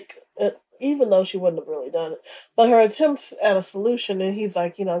to make it, even though she wouldn't have really done it. But her attempts at a solution, and he's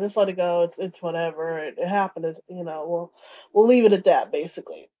like, just let it go. It's whatever. It happened. We'll leave it at that,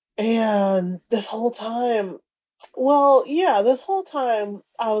 basically. And this whole time, well, yeah, this whole time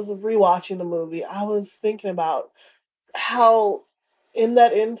I was rewatching the movie, I was thinking about how in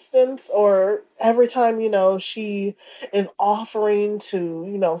that instance, or every time, she is offering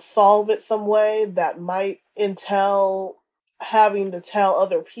to, solve it some way that might entail having to tell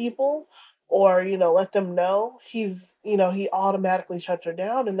other people, or, let them know, he automatically shuts her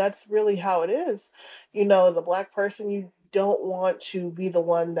down. And that's really how it is. As a black person, you don't want to be the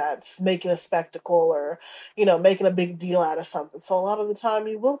one that's making a spectacle, or making a big deal out of something. So a lot of the time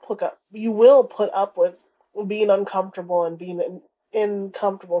you will put up with being uncomfortable and being in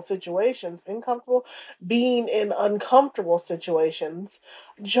comfortable situations, uncomfortable being in uncomfortable situations,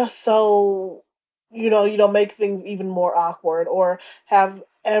 just so you don't make things even more awkward, or have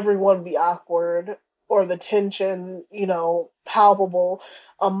everyone be awkward, or the tension palpable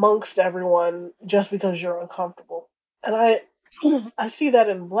amongst everyone just because you're uncomfortable. And I see that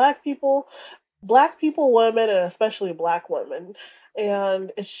in black people, women, and especially black women.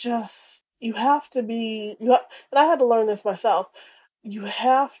 And it's just, you have to be, and I had to learn this myself. You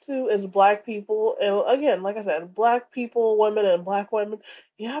have to, as black people, and again, like I said, black people, women, and black women,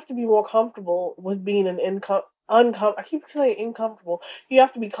 you have to be more comfortable with being an I keep saying uncomfortable. You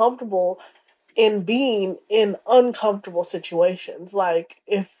have to be comfortable in being in uncomfortable situations. Like,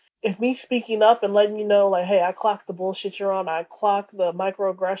 if me speaking up and letting you know, like, hey, I clocked the bullshit you're on, I clocked the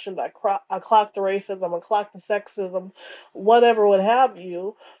microaggressions, I clocked the racism, I clocked the sexism, whatever would have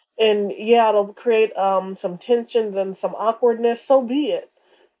you, and yeah, it'll create some tensions and some awkwardness. So be it,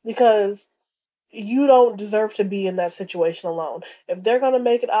 because you don't deserve to be in that situation alone. If they're gonna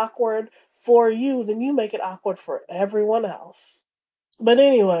make it awkward for you, then you make it awkward for everyone else. But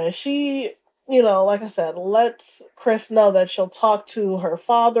anyway, she, like I said, lets Chris know that she'll talk to her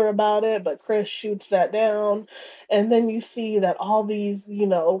father about it, but Chris shoots that down. And then you see that all these,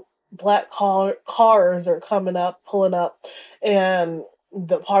 black cars are coming up, pulling up, and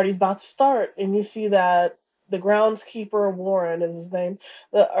the party's about to start. And you see that the groundskeeper, Warren is his name,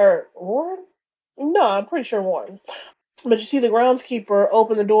 or Warren? No, I'm pretty sure Warren. But you see the groundskeeper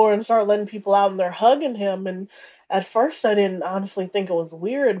open the door and start letting people out, and they're hugging him. And at first, I didn't honestly think it was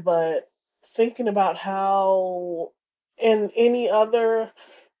weird, but thinking about how in any other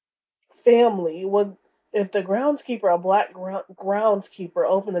family would, if the groundskeeper, a black groundskeeper,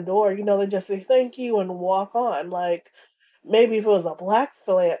 opened the door, they just say thank you and walk on. Like, maybe if it was a black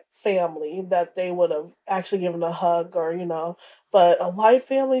family, that they would have actually given a hug, or but a white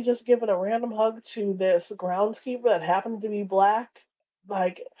family just giving a random hug to this groundskeeper that happened to be black,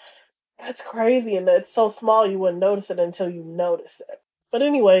 like, that's crazy. And it's so small you wouldn't notice it until you notice it. But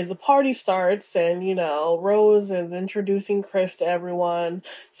anyways, the party starts, and Rose is introducing Chris to everyone,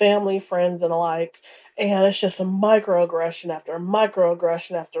 family, friends, and alike. And it's just a microaggression after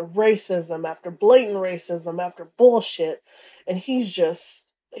microaggression after racism after blatant racism after bullshit. And he's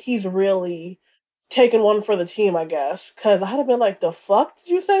really taking one for the team, I guess. Cause I'd have been like, the fuck did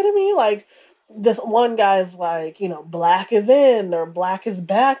you say to me? Like, this one guy's like, black is in, or black is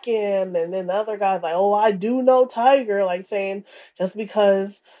back in. And then the other guy's like, oh, I do know Tiger. Like, saying just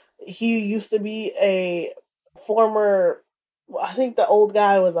because he used to be a former, I think the old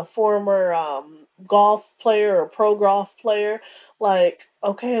guy was a former golf player or pro golf player. Like,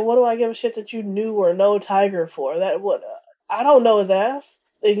 okay, what do I give a shit that you knew or know Tiger for? That would, I don't know his ass.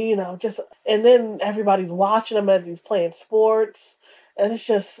 And, just, and then everybody's watching him as he's playing sports. And it's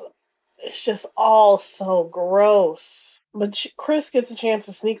just all so gross. But Chris gets a chance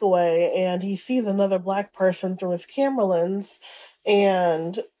to sneak away, and he sees another black person through his camera lens,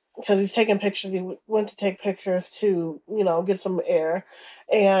 and because he's taking pictures, he went to take pictures to get some air,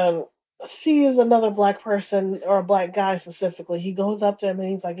 and sees another black person or a black guy specifically, he goes up to him and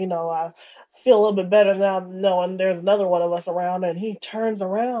he's like, I feel a little bit better now knowing there's another one of us around. And he turns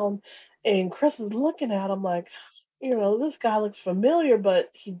around and Chris is looking at him like, this guy looks familiar, but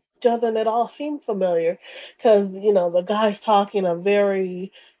he doesn't at all seem familiar because, the guy's talking a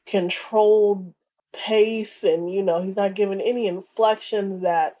very controlled pace and, he's not giving any inflections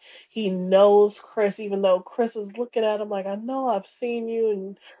that he knows Chris, even though Chris is looking at him like, I know I've seen you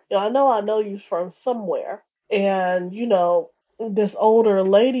and I know you from somewhere. And, this older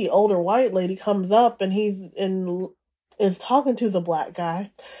white lady comes up and is talking to the black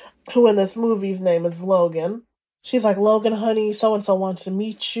guy, who in this movie's name is Logan. She's like, Logan, honey, so and so wants to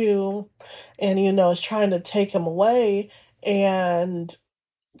meet you. And, is trying to take him away. And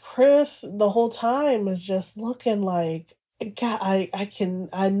Chris, the whole time, is just looking like, God,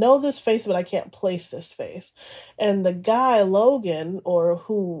 I know this face, but I can't place this face. And the guy, Logan, or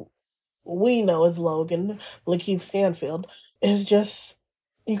who we know as Logan, Lakeith Stanfield, is just,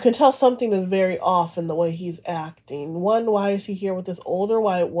 you can tell something is very off in the way he's acting. One, why is he here with this older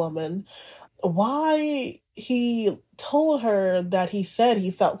white woman? Why he told her that he said he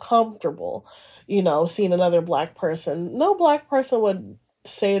felt comfortable, seeing another black person. No black person would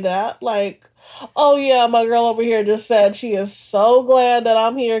say that. Like, oh yeah, my girl over here just said she is so glad that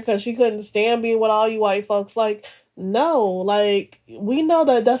I'm here because she couldn't stand being with all you white folks. Like, no, like, we know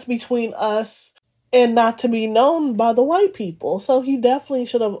that that's between us and not to be known by the white people. So he definitely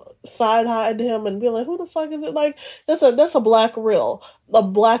should have side-eyed him and be like, who the fuck is it? Like, that's a black rule. A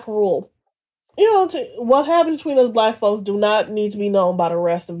black rule. What happens between us black folks do not need to be known by the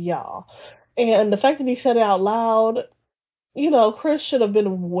rest of y'all. And the fact that he said it out loud, Chris should have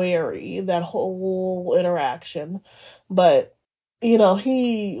been wary that whole interaction. But,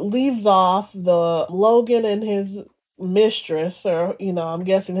 he leaves off the Logan and his mistress, or, I'm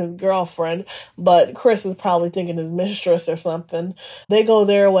guessing his girlfriend, but Chris is probably thinking his mistress or something. They go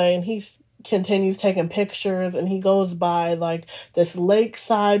their way and he continues taking pictures and he goes by like this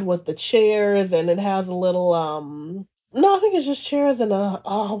lakeside with the chairs and it has a little no, I think it's just chairs and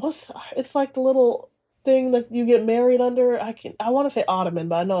it's like the little thing that you get married under. I want to say ottoman,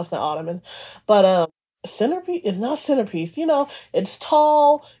 but I know it's not ottoman. But centerpiece is not centerpiece. It's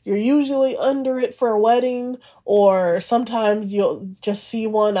tall. You're usually under it for a wedding, or sometimes you'll just see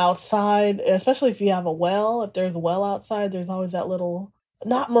one outside. Especially if you have a well. If there's a well outside, there's always that little,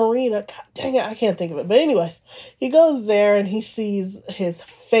 not marina. God, dang it, I can't think of it. But anyways, he goes there and he sees his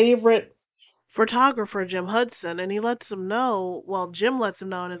favorite photographer, Jim Hudson, and he lets him know, well, Jim lets him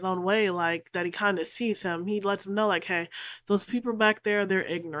know in his own way, like, that he kind of sees him. He lets him know, like, hey, those people back there, they're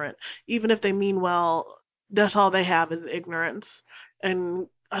ignorant. Even if they mean well, that's all they have is ignorance. And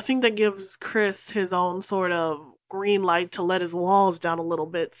I think that gives Chris his own sort of green light to let his walls down a little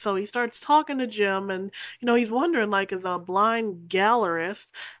bit. So he starts talking to Jim, and, he's wondering, like, as a blind gallerist,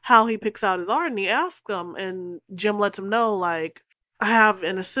 how he picks out his art, and he asks him, and Jim lets him know, like, I have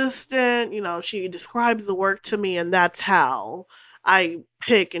an assistant, she describes the work to me, and that's how I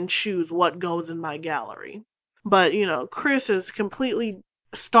pick and choose what goes in my gallery. But, Chris is completely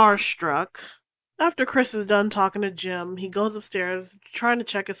starstruck. After Chris is done talking to Jim, he goes upstairs trying to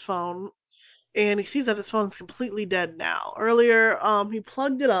check his phone, and he sees that his phone is completely dead now. Earlier, he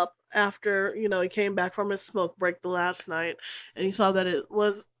plugged it up after, he came back from his smoke break the last night, and he saw that it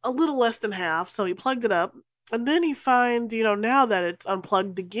was a little less than half, so he plugged it up. And then he finds, now that it's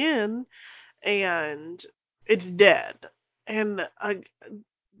unplugged again, and it's dead. And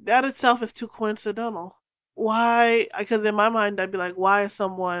that itself is too coincidental. Why? Because in my mind, I'd be like, why is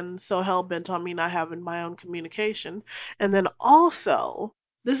someone so hell bent on me not having my own communication? And then also,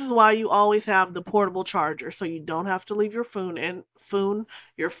 this is why you always have the portable charger, so you don't have to leave your phone in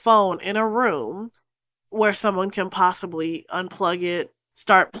a room where someone can possibly unplug it,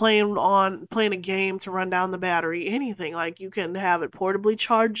 start playing a game to run down the battery, anything. Like, you can have it portably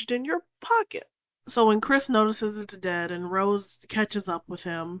charged in your pocket. So when Chris notices it's dead and Rose catches up with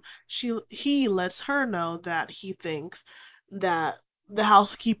him, he lets her know that he thinks that the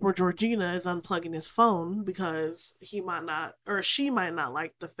housekeeper Georgina is unplugging his phone because he might not, or she might not,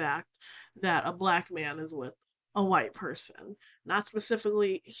 like the fact that a black man is with a white person. Not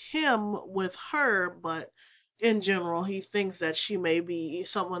specifically him with her, but in general, he thinks that she may be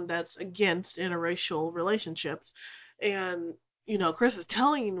someone that's against interracial relationships. And, Chris is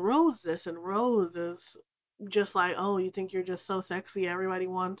telling Rose this, and Rose is just like, oh, you think you're just so sexy? Everybody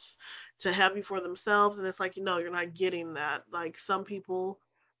wants to have you for themselves. And it's like, you're not getting that. Like, some people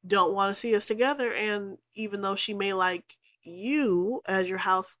don't want to see us together. And even though she may like you as your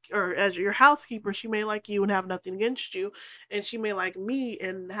house or as your housekeeper. She may like you and have nothing against you, and she may like me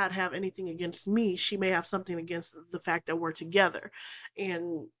and not have anything against me. She may have something against the fact that we're together.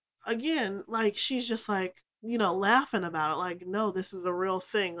 And again, like she's just like, laughing about it, like, no, this is a real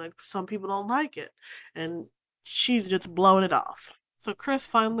thing. Like some people don't like it. And she's just blowing it off. So Chris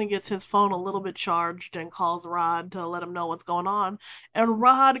finally gets his phone a little bit charged and calls Rod to let him know what's going on. And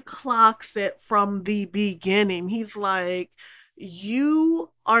Rod clocks it from the beginning. He's like,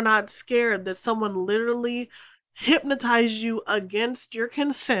 you are not scared that someone literally hypnotized you against your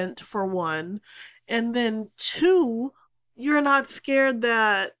consent, for one. And then two, you're not scared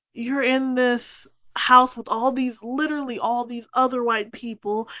that you're in this house with literally all these other white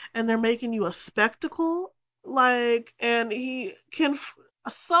people, and they're making you a spectacle. Like, and he can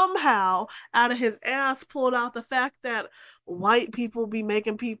somehow out of his ass pulled out the fact that white people be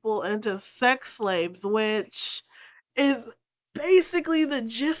making people into sex slaves, which is basically the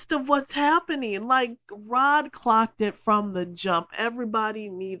gist of what's happening. Like, Rod clocked it from the jump. Everybody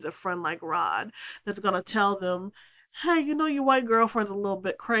needs a friend like Rod that's gonna tell them, hey, your white girlfriend's a little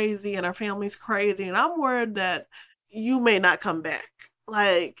bit crazy and her family's crazy, and I'm worried that you may not come back.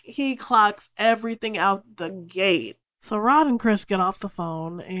 Like, he clocks everything out the gate. So Rod and Chris get off the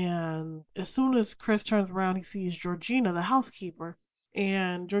phone, and as soon as Chris turns around, he sees Georgina, the housekeeper.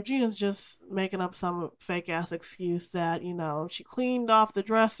 And Georgina's just making up some fake ass excuse that, she cleaned off the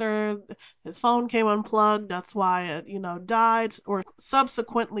dresser, his phone came unplugged, that's why it, died or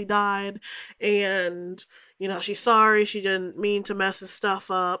subsequently died. And, she's sorry, she didn't mean to mess his stuff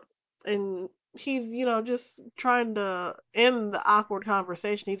up. And he's, just trying to end the awkward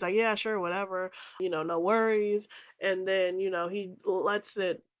conversation. He's like, yeah, sure, whatever, no worries. And then, he lets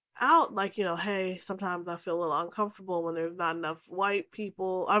it out like, hey, sometimes I feel a little uncomfortable when there's not enough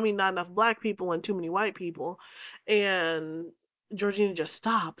not enough black people and too many white people. And Georgina just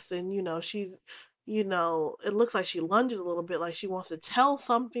stops, and she's, it looks like she lunges a little bit, like she wants to tell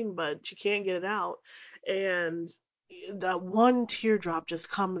something but she can't get it out. And that one teardrop just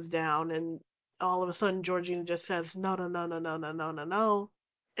comes down, and all of a sudden Georgina just says, no, no, no, no, no, no, no, no, no.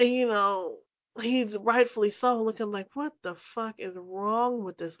 And he's rightfully so looking like, what the fuck is wrong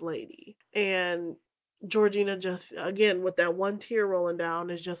with this lady? And Georgina just, again, with that one tear rolling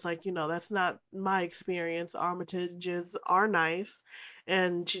down, is just like, that's not my experience. Armitages are nice.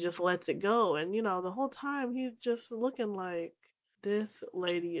 And she just lets it go. And, the whole time he's just looking like, this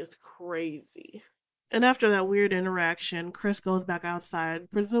lady is crazy. And after that weird interaction, Chris goes back outside,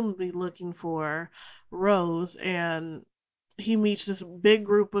 presumably looking for Rose, and he meets this big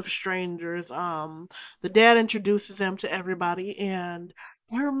group of strangers. The dad introduces him to everybody, and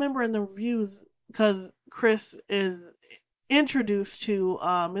I remember in the reviews, because Chris is introduced to,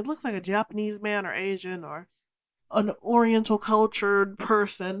 it looks like a Japanese man or Asian or an Oriental cultured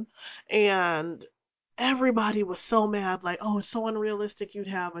person, and everybody was so mad, like, oh, it's so unrealistic you'd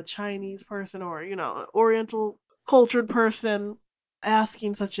have a Chinese person or, Oriental cultured person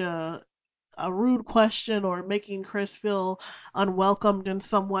asking such a rude question or making Chris feel unwelcomed in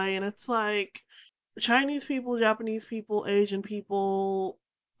some way. And it's like, Chinese people, Japanese people, Asian people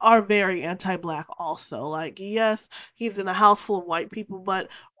are very anti black also. Like, yes, he's in a house full of white people, but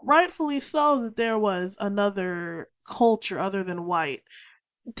rightfully so that there was another culture other than white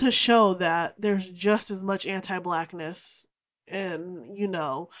to show that there's just as much anti blackness. And,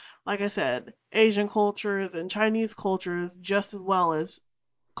 like I said, Asian cultures and Chinese cultures just as well as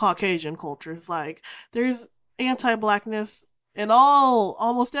Caucasian cultures. Like, there's anti-blackness in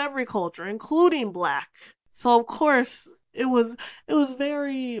almost every culture, including black. So of course it was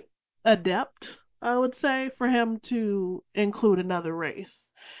very adept, I would say, for him to include another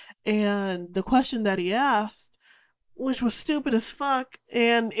race. And the question that he asked, which was stupid as fuck,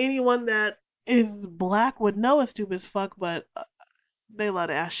 and anyone that is black would know it's stupid as fuck, but they love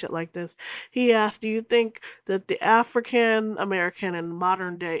to ask shit like this. He asked, do you think that the African American in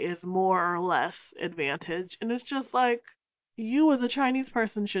modern day is more or less advantaged? And it's just like, you as a Chinese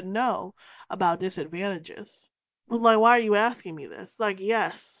person should know about disadvantages. But like, why are you asking me this? Like,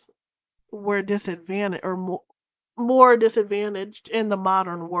 yes, we're disadvantaged or more disadvantaged in the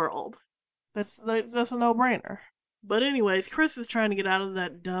modern world. That's a no brainer. But anyways, Chris is trying to get out of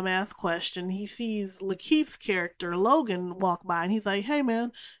that dumbass question. He sees Lakeith's character, Logan, walk by, and he's like, hey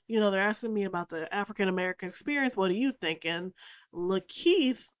man, they're asking me about the African American experience. What do you think? And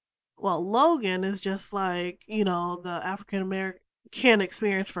Lakeith, well, Logan is just like, the African American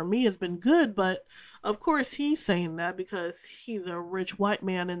experience for me has been good, but of course he's saying that because he's a rich white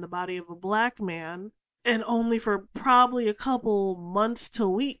man in the body of a black man. And only for probably a couple months to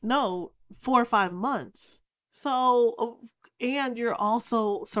week, no, 4 or 5 months. So, and you're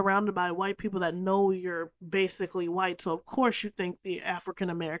also surrounded by white people that know you're basically white. So, of course, you think the African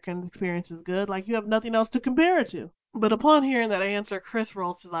American experience is good. Like, you have nothing else to compare it to. But upon hearing that answer, Chris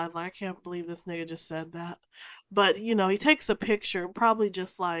rolls his eyes like, I can't believe this nigga just said that. But, he takes a picture, probably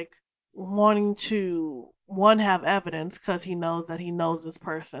just like wanting to, one, have evidence because he knows that he knows this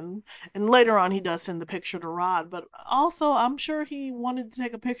person. And later on, he does send the picture to Rod. But also, I'm sure he wanted to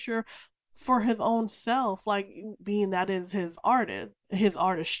take a picture for his own self, like being that is his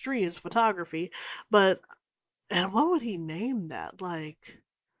artistry, his photography. But, and what would he name that? Like,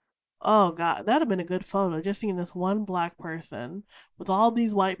 oh god, that'd have been a good photo. Just seeing this one black person with all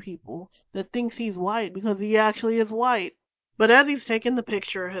these white people that thinks he's white because he actually is white. But as he's taking the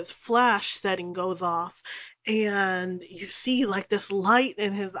picture, his flash setting goes off, and you see like this light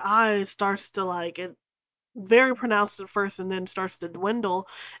in his eyes starts to like it very pronounced at first and then starts to dwindle.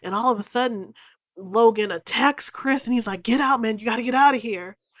 And all of a sudden, Logan attacks Chris and he's like, Get out, man, you gotta get out of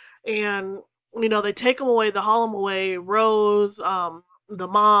here. And, they take him away, they haul him away. Rose, the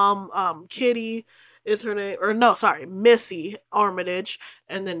mom, Kitty is her name, or no, sorry, Missy Armitage,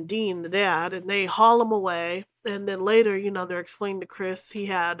 and then Dean, the dad, and they haul him away. And then later, they're explaining to Chris he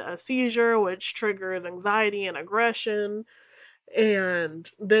had a seizure, which triggers anxiety and aggression. And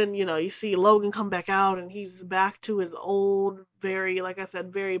then, you see Logan come back out and he's back to his old, very, like I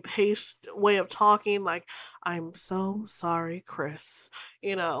said, very paced way of talking. Like, I'm so sorry, Chris.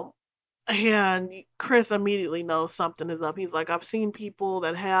 You know, and Chris immediately knows something is up. He's like, I've seen people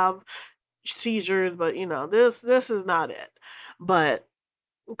that have seizures, but this is not it. But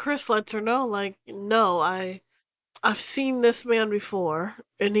Chris lets her know, like, no, I've seen this man before,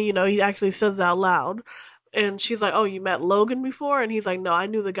 and he actually says it out loud. And she's like, "Oh, you met Logan before?" And he's like, "No, I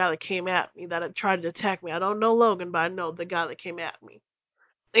knew the guy that came at me, that had tried to attack me. I don't know Logan, but I know the guy that came at me."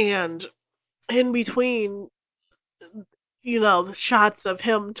 And in between, the shots of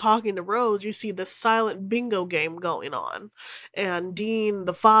him talking to Rose, you see the silent bingo game going on, and Dean,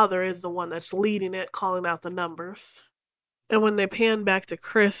 the father, is the one that's leading it, calling out the numbers. And when they pan back to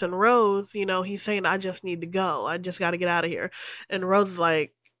Chris and Rose, he's saying, I just need to go. I just got to get out of here. And Rose is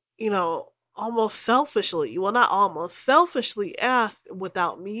like, almost selfishly, well, not almost, selfishly asked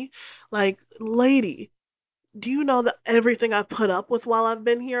without me, like, lady, do you know that everything I've put up with while I've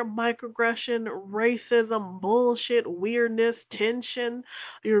been here? Microaggression, racism, bullshit, weirdness, tension,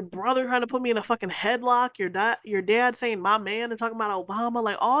 your brother trying to put me in a fucking headlock, your dad saying my man and talking about Obama,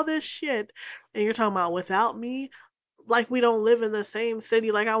 like all this shit. And you're talking about without me? Like we don't live in the same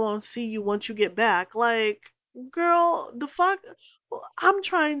city, like I won't see you once you get back. Like, girl, the fuck, I'm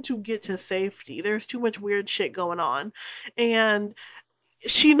trying to get to safety. There's too much weird shit going on. And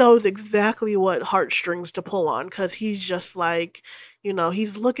she knows exactly what heartstrings to pull on because he's just like,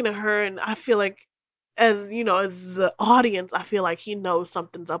 he's looking at her, and I feel like as the audience, I feel like he knows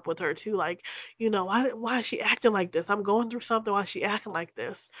something's up with her too. Like, why is she acting like this? I'm going through something. Why is she acting like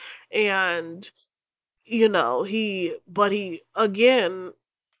this? And he again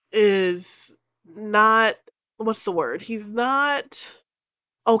is not, what's the word? He's not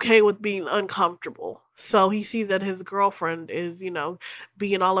okay with being uncomfortable. So he sees that his girlfriend is,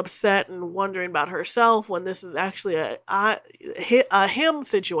 being all upset and wondering about herself when this is actually a him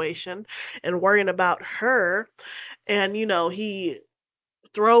situation and worrying about her. And, he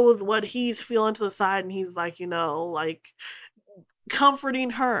throws what he's feeling to the side and he's like, like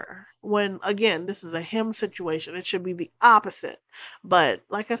comforting her when again this is a him situation. It should be the opposite. But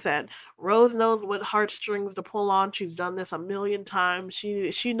like I said, Rose knows what heartstrings to pull on. She's done this a million times.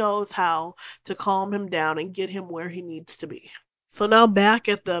 She knows how to calm him down and get him where he needs to be. So now back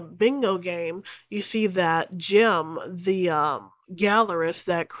at the bingo game, you see that Jim, the gallerist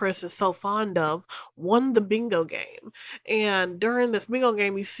that Chris is so fond of, won the bingo game. And during this bingo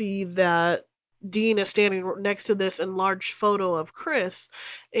game, you see that Dean is standing next to this enlarged photo of Chris.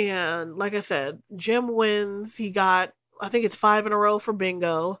 And like I said, Jim wins. He got, I think it's 5 in a row for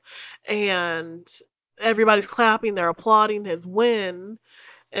bingo. And everybody's clapping, they're applauding his win.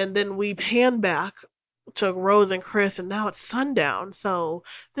 And then we pan back to Rose and Chris, and now it's sundown. So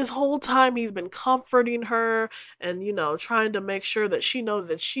this whole time he's been comforting her and, trying to make sure that she knows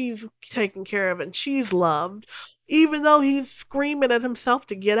that she's taken care of and she's loved, even though he's screaming at himself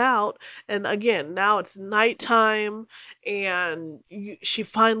to get out. And again, now it's nighttime, and she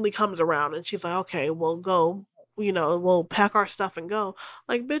finally comes around and she's like, okay, we'll go, we'll pack our stuff and go.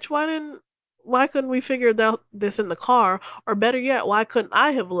 Like, bitch, why couldn't we figure out this in the car? Or better yet, why couldn't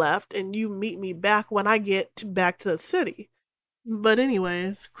I have left and you meet me back when I back to the city? But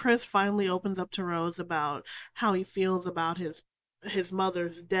anyways, Chris finally opens up to Rose about how he feels about his his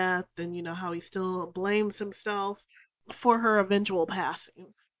mother's death and, how he still blames himself for her eventual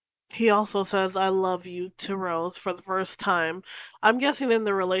passing. He also says, I love you to Rose for the first time. I'm guessing in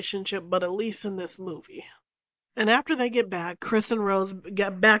the relationship, but at least in this movie. And after they get back, Chris and Rose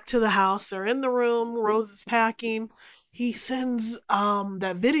get back to the house. They're in the room. Rose is packing. He sends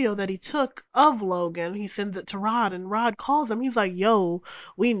that video that he took of Logan. He sends it to Rod, and Rod calls him. He's like, "Yo,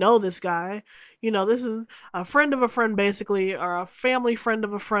 we know this guy. This is a friend of a friend, basically, or a family friend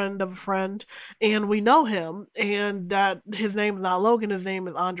of a friend of a friend, and we know him. And that his name is not Logan. His name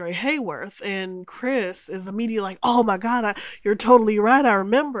is Andre Hayworth." And Chris is immediately like, "Oh my God, you're totally right. I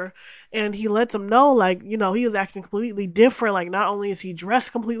remember." And he lets him know, like, he was acting completely different. Like, not only is he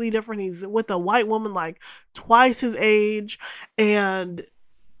dressed completely different, he's with a white woman like twice his age. And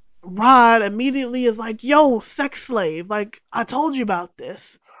Rod immediately is like, "Yo, sex slave, like, I told you about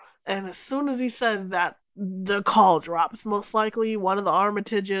this." And as soon as he says that, the call drops. Most likely one of the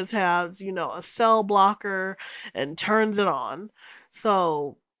Armitages has, a cell blocker and turns it on.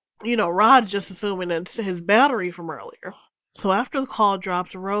 So, Rod's just assuming it's his battery from earlier. So after the call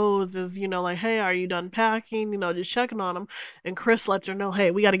drops, Rose is, like, "Hey, are you done packing?" Just checking on him. And Chris lets her know,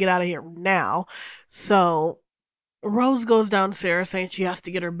 "Hey, we got to get out of here now." So Rose goes downstairs saying she has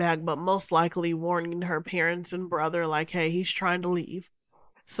to get her bag, but most likely warning her parents and brother, like, "Hey, he's trying to leave."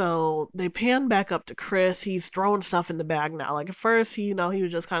 So they pan back up to Chris. He's throwing stuff in the bag now. Like, at first, he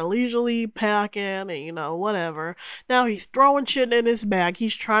was just kind of leisurely packing and, whatever. Now he's throwing shit in his bag.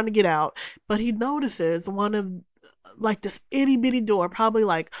 He's trying to get out, but he notices one of, like, this itty bitty door, probably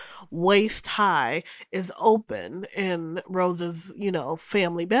like waist high, is open in Rose's,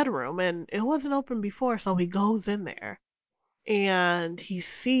 family bedroom. And it wasn't open before. So he goes in there and he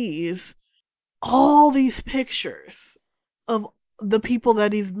sees all these pictures of the people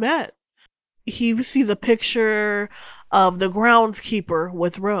that he's met. He sees a picture of the groundskeeper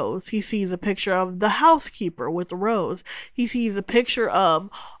with Rose. He sees a picture of the housekeeper with Rose. He sees a picture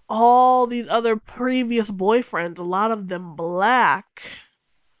of all these other previous boyfriends, a lot of them black.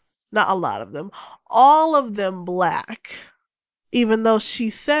 Not a lot of them, all of them black. Even though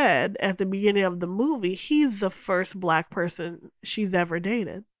she said at the beginning of the movie, he's the first black person she's ever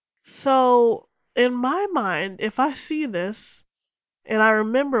dated. So, in my mind, if I see this, and I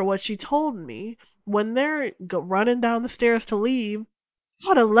remember what she told me when they're running down the stairs to leave, I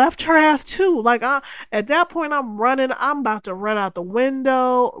would have left her ass too. Like, at that point, I'm running. I'm about to run out the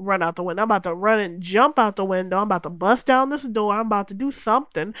window, run out the window. I'm about to run and jump out the window. I'm about to bust down this door. I'm about to do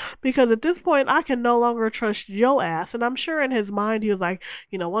something because at this point, I can no longer trust your ass. And I'm sure in his mind, he was like,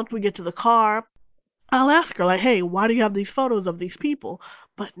 once we get to the car, I'll ask her, like, "Hey, why do you have these photos of these people?"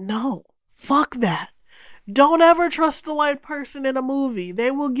 But no, fuck that. Don't ever trust the white person in a movie.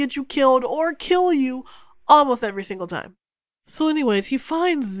 They will get you killed or kill you almost every single time. So, anyways, he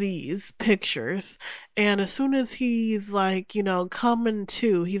finds these pictures, and as soon as he's like, coming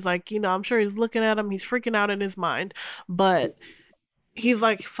to, he's like, I'm sure he's looking at him, he's freaking out in his mind, but he's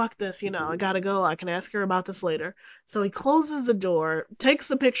like, "Fuck this, I gotta go. I can ask her about this later." So he closes the door, takes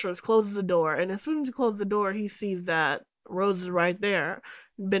the pictures, closes the door, and as soon as he closes the door, he sees that Rose is right there,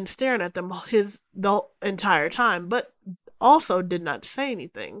 been staring at them the entire time, but also did not say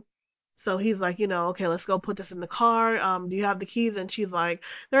anything. So he's like, "Okay, let's go put this in the car. Do you have the keys?" And she's like,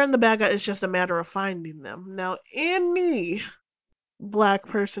 "They're in the bag. It's just a matter of finding them." Now, any black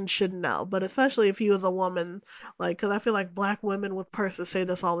person should know, but especially if he was a woman, like, because I feel like black women with purses say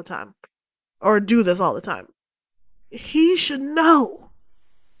this all the time or do this all the time. He should know.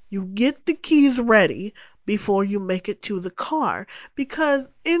 You get the keys ready before you make it to the car,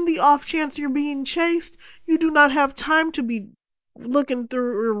 because in the off chance you're being chased, you do not have time to be looking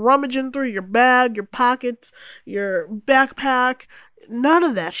through, rummaging through your bag, your pockets, your backpack, none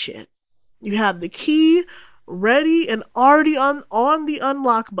of that shit. You have the key ready and already on the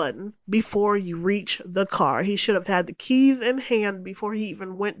unlock button before you reach the car. He should have had the keys in hand before he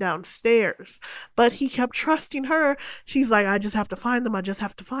even went downstairs. But he kept trusting her. She's like, "I just have to find them. I just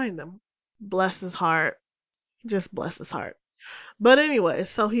have to find them." Bless his heart. Just bless his heart. But anyway,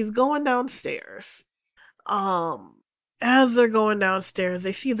 so he's going downstairs. Um as they're going downstairs,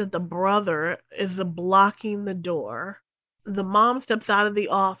 they see that the brother is blocking the door. The mom steps out of the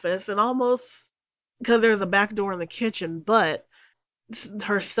office and almost, because there's a back door in the kitchen, but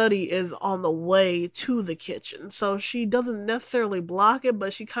her study is on the way to the kitchen. So she doesn't necessarily block it,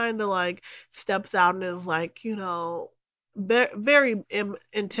 but she kind of like steps out and is like, very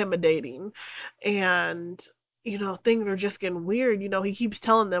intimidating. And things are just getting weird. He keeps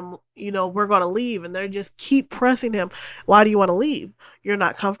telling them, we're going to leave. And they just keep pressing him. Why do you want to leave? You're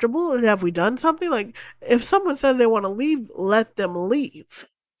not comfortable? Have we done something? Like, if someone says they want to leave, let them leave.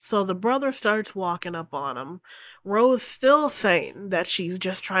 So the brother starts walking up on him. Rose still saying that she's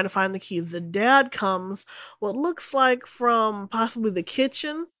just trying to find the keys. The dad comes, what looks like from possibly the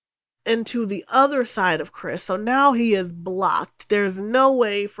kitchen, into the other side of Chris. So now he is blocked. There's no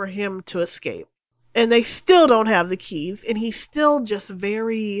way for him to escape. And they still don't have the keys. And he's still just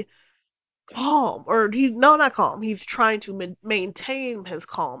very calm. Or no, not calm. He's trying to maintain his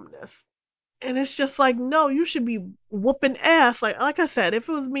calmness. And it's just like, no, you should be whooping ass. Like I said, if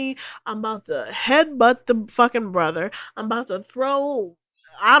it was me, I'm about to headbutt the fucking brother. I'm about to throw,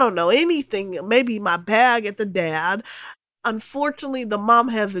 I don't know, anything, maybe my bag at the dad. Unfortunately, the mom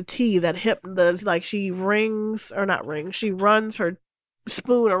has a tea that like she rings, or not rings, she runs her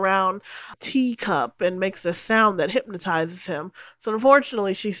spoon around teacup and makes a sound that hypnotizes him. So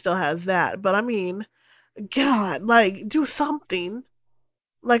unfortunately, she still has that. But I mean, God, like, do something.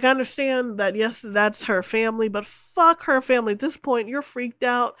 Like, I understand that, yes, that's her family, but fuck her family. At this point, you're freaked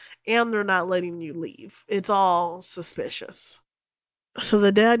out and they're not letting you leave. It's all suspicious. So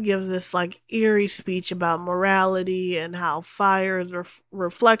the dad gives this like eerie speech about morality and how fire is a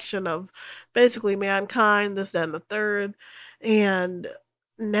reflection of basically mankind, this, that, and the third. And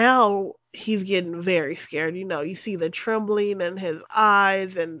now he's getting very scared. You see the trembling in his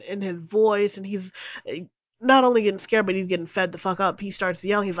eyes and in his voice, and he's not only getting scared, but he's getting fed the fuck up. He starts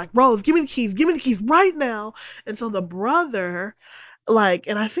yelling. He's like, Rose, give me the keys right now. And so the brother, like,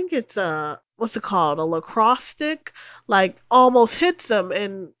 and I think it's what's it called, a lacrosse stick, like almost hits him,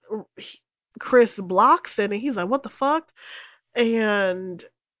 and Chris blocks it, and he's like, what the fuck? And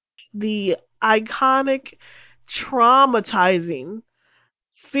the iconic, traumatizing,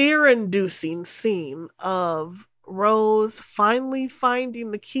 fear-inducing scene of Rose finally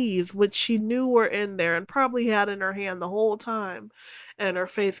finding the keys, which she knew were in there and probably had in her hand the whole time, and her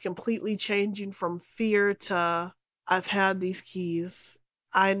face completely changing from fear to, I've had these keys.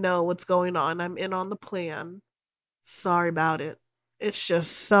 I know what's going on. I'm in on the plan. Sorry about it. It's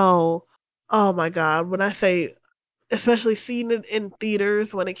just so, oh my God. When I say, especially seeing it in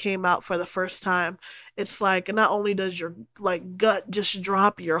theaters when it came out for the first time, it's like, not only does your like gut just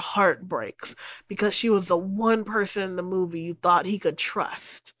drop, your heart breaks, because she was the one person in the movie you thought he could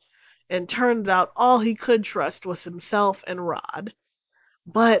trust. And turns out all he could trust was himself and Rod.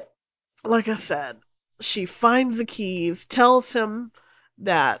 But like I said, she finds the keys, tells him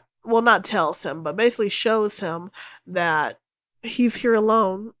that, well, not tells him, but basically shows him that he's here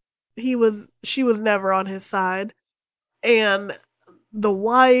alone. She was never on his side. And the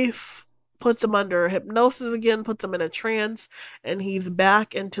wife puts him under hypnosis again, puts him in a trance, and he's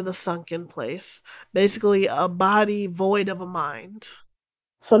back into the sunken place. Basically, a body void of a mind.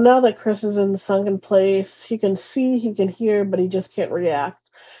 So now that Chris is in the sunken place, he can see, he can hear, but he just can't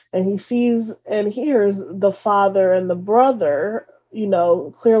react. And he sees and hears the father and the brother,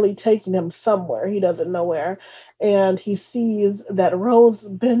 clearly taking him somewhere. He doesn't know where. And he sees that Rose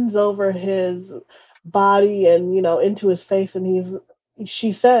bends over his body and, into his face, and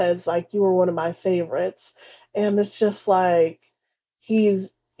she says, like, you were one of my favorites. And it's just like,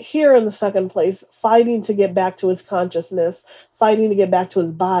 he's here in the second place, fighting to get back to his consciousness, fighting to get back to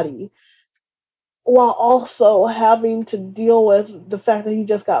his body, while also having to deal with the fact that he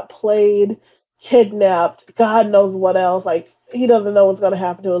just got played, kidnapped, God knows what else. Like, he doesn't know what's going to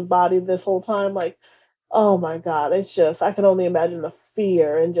happen to his body this whole time. Like, oh my God, it's just, I can only imagine the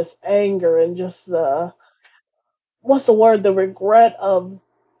fear and just anger and just the, what's the word, the regret of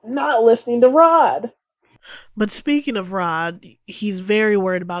not listening to Rod. But speaking of Rod, he's very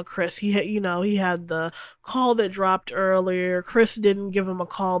worried about Chris. He had the call that dropped earlier. Chris didn't give him a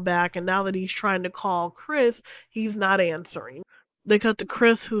call back, and now that he's trying to call Chris, he's not answering. They cut to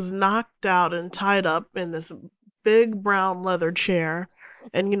Chris, who's knocked out and tied up in this big brown leather chair,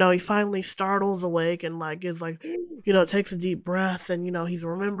 and he finally startles awake and like is like, takes a deep breath, and he's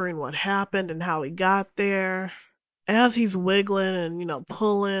remembering what happened and how he got there. As he's wiggling and,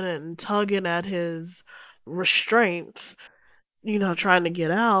 pulling and tugging at his restraints, trying to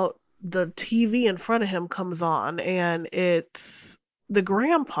get out, the TV in front of him comes on, and it's the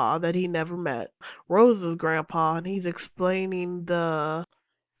grandpa that he never met, Rose's grandpa, and he's explaining the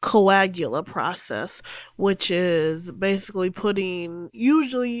coagula process, which is basically putting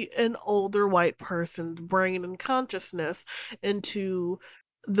usually an older white person's brain and consciousness into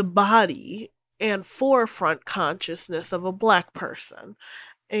the body and forefront consciousness of a black person.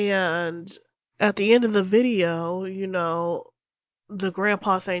 And at the end of the video, the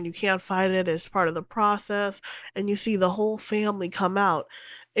grandpa saying you can't fight it, it's part of the process, and you see the whole family come out,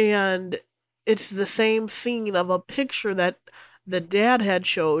 and it's the same scene of a picture that the dad had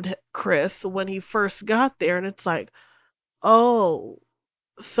showed Chris when he first got there, and it's like, oh,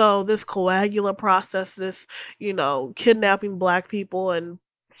 so this coagula process, this, kidnapping black people and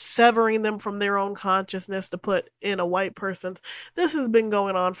severing them from their own consciousness to put in a white person's, this has been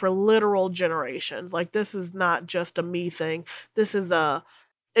going on for literal generations. Like, this is not just a me thing. This is a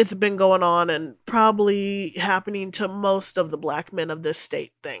it's been going on and probably happening to most of the black men of this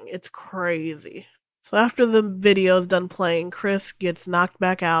state thing. It's crazy. So after the video's done playing, Chris gets knocked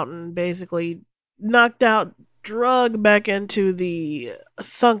back out and basically knocked out, drugged back into the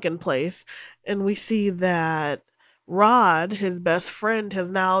sunken place. And we see that Rod, his best friend, has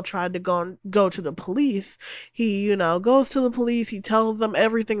now tried to go to the police. He, goes to the police. He tells them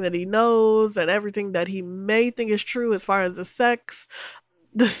everything that he knows and everything that he may think is true as far as the sex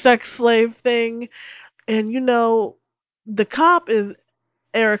slave thing. And the cop is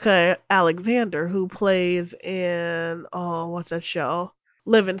Erica Alexander, who plays in, oh, what's that show?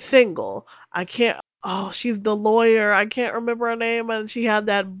 Living Single. I can't Oh, she's the lawyer. I can't remember her name, and she had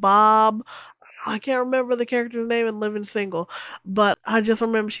that bob. I can't remember the character's name in Living Single, but I just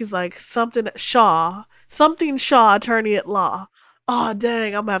remember she's like something Shaw, attorney at law. Oh,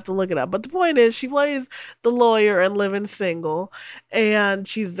 dang, I'm gonna have to look it up. But the point is, she plays the lawyer in Living Single, and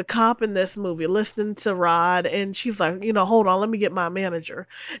she's the cop in this movie, listening to Rod, and she's like, hold on, let me get my manager.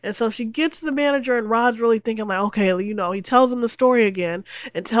 And so she gets the manager, and Rod's really thinking, like, okay, he tells him the story again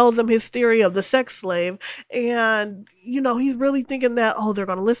and tells him his theory of the sex slave, and he's really thinking that, oh, they're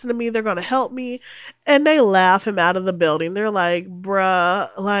gonna listen to me, they're gonna help me, and they laugh him out of the building. They're like, bruh,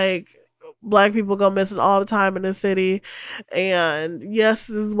 like, black people go missing all the time in this city, and yes,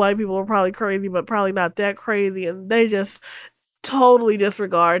 these white people are probably crazy, but probably not that crazy, and they just totally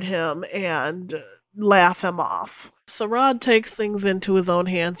disregard him and laugh him off. So Rod takes things into his own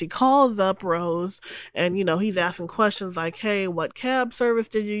hands. He calls up Rose, and he's asking questions like, hey, what cab service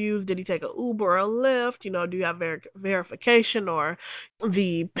did you use? Did he take a Uber or a Lyft? Do you have verification or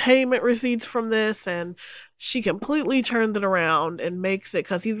the payment receipts from this? And she completely turns it around and makes it,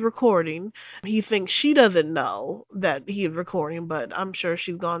 because he's recording. He thinks she doesn't know that he's recording, but I'm sure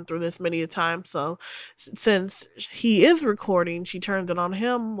she's gone through this many a time. So since he is recording, she turns it on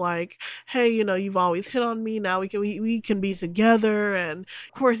him like, hey, you've always hit on me. Now we can be together. And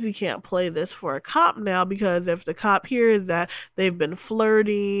of course, he can't play this for a cop now, because if the cop hears that they've been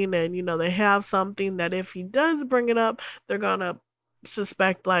flirting and they have something, that if he does bring it up, they're gonna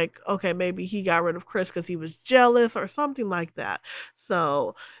suspect, like, okay, maybe he got rid of Chris because he was jealous or something like that.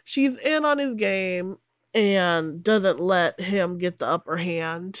 So she's in on his game and doesn't let him get the upper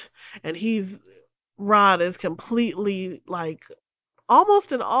hand. And Rod is completely, like,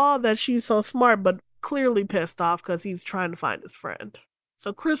 almost in awe that she's so smart, but clearly pissed off because he's trying to find his friend.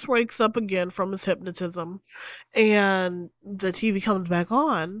 So Chris wakes up again from his hypnotism, and the TV comes back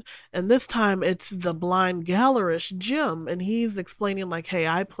on, and this time it's the blind gallerist Jim, and he's explaining, like, hey,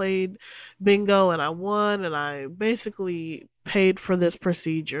 I played bingo and I won, and I basically paid for this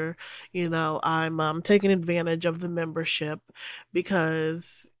procedure. I'm taking advantage of the membership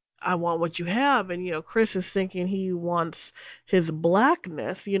because I want what you have. And Chris is thinking he wants his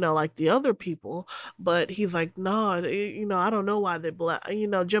blackness, like the other people, but he's like, no, I don't know why they black.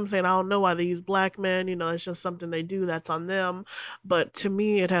 Jim saying, I don't know why they use black men. It's just something they do. That's on them. But to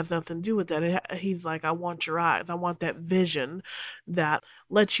me, it has nothing to do with that. He's like, I want your eyes. I want that vision that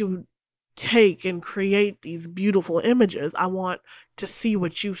lets you take and create these beautiful images. I want to see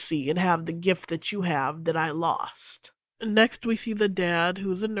what you see and have the gift that you have that I lost. Next, we see the dad,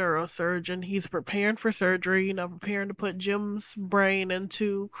 who's a neurosurgeon. He's preparing for surgery, preparing to put Jim's brain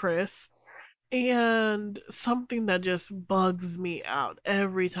into Chris. And something that just bugs me out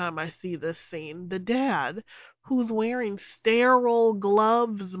every time I see this scene, the dad, who's wearing sterile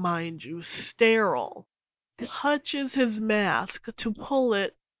gloves, mind you, sterile, touches his mask to pull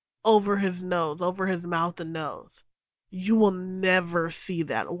it over his nose, over his mouth and nose. You will never see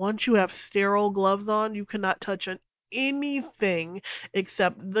that. Once you have sterile gloves on, you cannot touch anything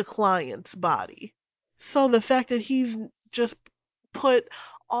except the client's body. So the fact that he's just put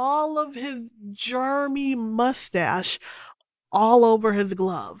all of his germy mustache all over his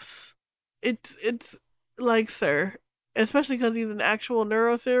gloves. It's like, sir, especially because he's an actual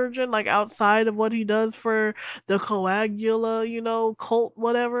neurosurgeon, like outside of what he does for the coagula, cult,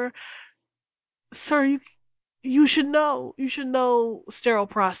 whatever. Sir, you should know. You should know sterile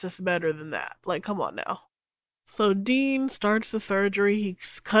process better than that. Like, come on now. So Dean starts the surgery.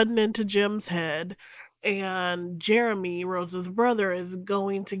 He's cutting into Jim's head. and Jeremy, Rose's brother, is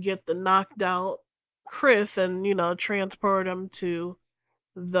going to get the knocked out Chris and, transport him to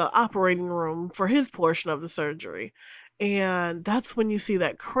the operating room for his portion of the surgery. And that's when you see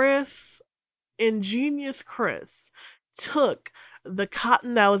that ingenious Chris, took the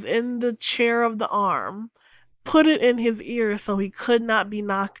cotton that was in the chair of the arm, put it in his ear so he could not be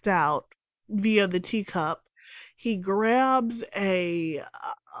knocked out via the teacup. He grabs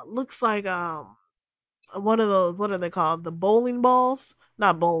looks like one of those, what are they called? The bowling balls?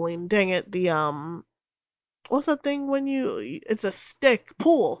 Not bowling. Dang it. What's that thing when it's a stick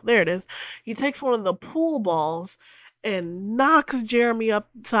pool. There it is. He takes one of the pool balls and knocks Jeremy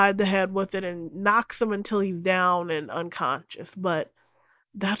upside the head with it and knocks him until he's down and unconscious. But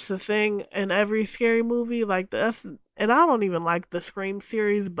that's the thing in every scary movie like this. And I don't even like the Scream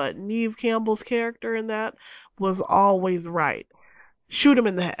series, but Neve Campbell's character in that was always right. Shoot him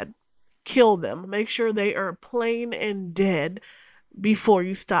in the head. Kill them. Make sure they are plain and dead before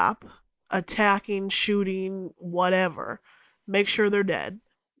you stop attacking, shooting, whatever. Make sure they're dead.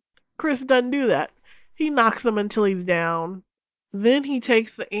 Chris doesn't do that. He knocks them until he's down. Then he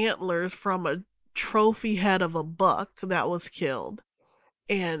takes the antlers from a trophy head of a buck that was killed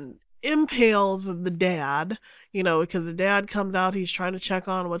and impales the dad, because the dad comes out, he's trying to check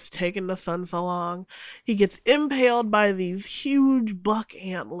on what's taking the son so long. He gets impaled by these huge buck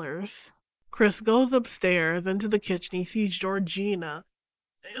antlers. Chris goes upstairs into the kitchen. He sees Georgina,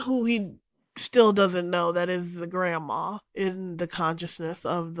 who he still doesn't know that is the grandma in the consciousness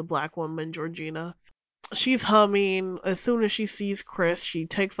of the black woman, Georgina. She's humming. As soon as she sees Chris, she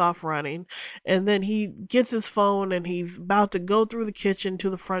takes off running. And then he gets his phone and he's about to go through the kitchen to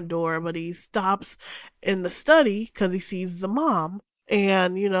the front door, but he stops in the study because he sees the mom.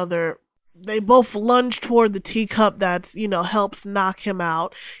 And, they both lunge toward the teacup that, helps knock him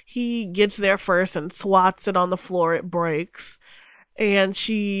out. He gets there first and swats it on the floor. It breaks. And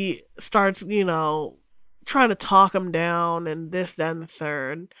she starts, trying to talk him down and this, that, and the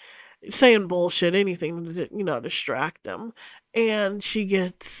third, saying bullshit, anything to, distract him. And she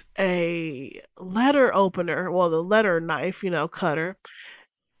gets a letter opener, well, the letter knife, cutter,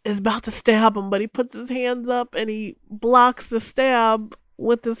 is about to stab him, but he puts his hands up and he blocks the stab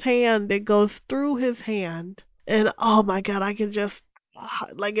with his hand. It goes through his hand. And oh my God, I can just,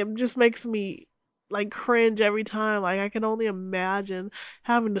 like, it just makes me like cringe every time. Like, I can only imagine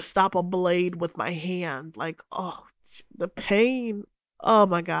having to stop a blade with my hand. Like, oh, the pain. Oh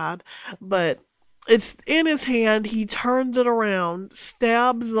my God. But it's in his hand. He turns it around,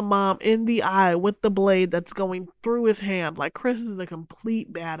 stabs the mom in the eye with the blade that's going through his hand. Like, Chris is a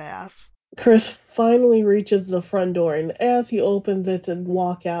complete badass. Chris finally reaches the front door, and as he opens it to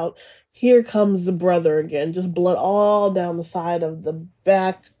walk out, here comes the brother again. Just blood all down the side of the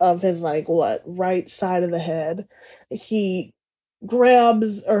back of his, like, right side of the head. He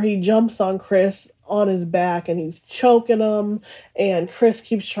he jumps on Chris on his back and he's choking him, and Chris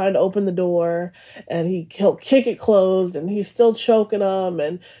keeps trying to open the door and he'll kick it closed and he's still choking him,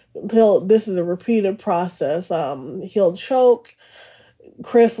 and this is a repeated process. He'll choke.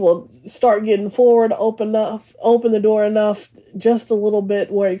 Chris will start getting forward, open the door enough, just a little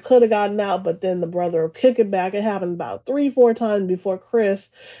bit where he could have gotten out, but then the brother will kick it back. It happened about 3-4 times before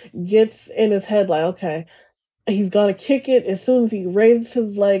Chris gets in his head like, okay, he's gonna kick it. As soon as he raises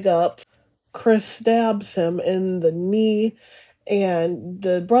his leg up, Chris stabs him in the knee, and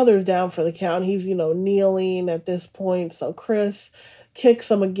the brother's down for the count. He's, kneeling at this point. So Chris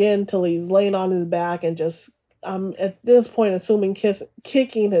kicks him again till he's laying on his back and just, at this point, assuming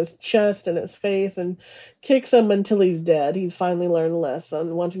kicking his chest and his face, and kicks him until he's dead. He's finally learned a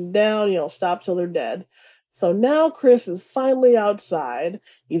lesson. Once he's down, stop till they're dead. So now Chris is finally outside.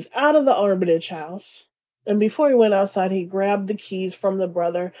 He's out of the Armitage house. And before he went outside, he grabbed the keys from the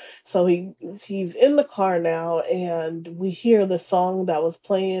brother. So he's in the car now, and we hear the song that was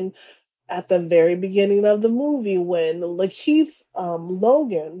playing at the very beginning of the movie when Lakeith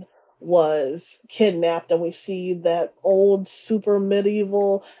Logan was kidnapped, and we see that old super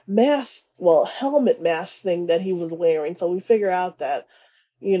medieval helmet mask thing that he was wearing. So we figure out that,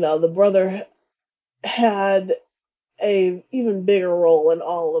 the brother had a even bigger role in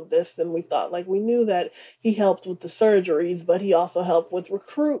all of this than we thought. Like, we knew that he helped with the surgeries, but he also helped with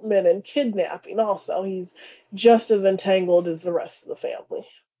recruitment and kidnapping also. He's just as entangled as the rest of the family.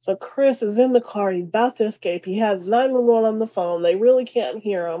 So Chris is in the car. He's about to escape. He has 911 on the phone. They really can't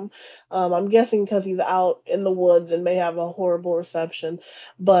hear him. I'm guessing because he's out in the woods and may have a horrible reception.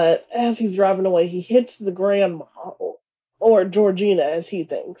 But as he's driving away, he hits the grandma, or Georgina, as he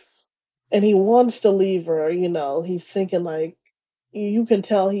thinks. And he wants to leave her, he's thinking like, you can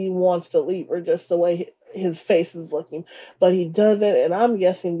tell he wants to leave her just the way his face is looking, but he doesn't. And I'm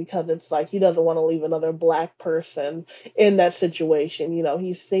guessing because it's like he doesn't want to leave another black person in that situation. You know,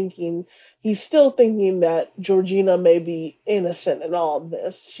 he's still thinking that Georgina may be innocent in all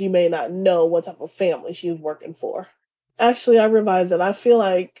this. She may not know what type of family she's working for. Actually, I realized that I feel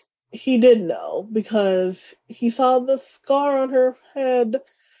like he did know because he saw the scar on her head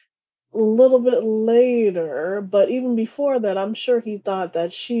a little bit later, but even before that, I'm sure he thought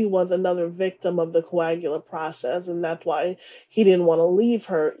that she was another victim of the coagulant process, and that's why he didn't want to leave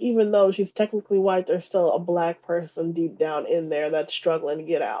her. Even though she's technically white, there's still a black person deep down in there that's struggling to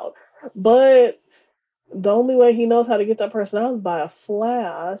get out. But the only way he knows how to get that person out is by a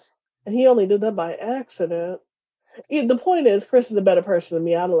flash, and he only did that by accident. The point is, Chris is a better person than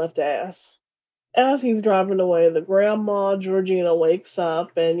me. I'd have left ass. As he's driving away, the grandma Georgina wakes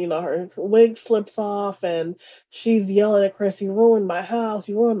up and her wig slips off and she's yelling at Chris, "You ruined my house,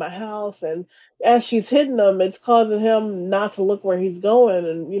 you ruined my house." And as she's hitting him, it's causing him not to look where he's going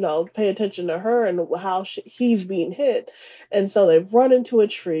and pay attention to her and how he's being hit. And so they've run into a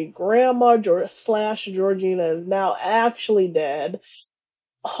tree. Grandma slash Georgina is now actually dead.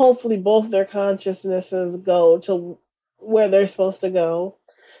 Hopefully both their consciousnesses go to where they're supposed to go,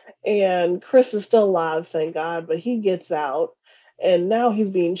 and Chris is still alive, thank God, but he gets out and now he's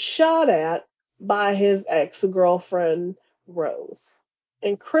being shot at by his ex girlfriend, Rose.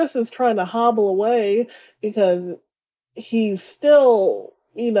 And Chris is trying to hobble away because he's still,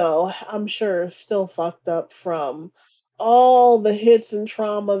 I'm sure still fucked up from all the hits and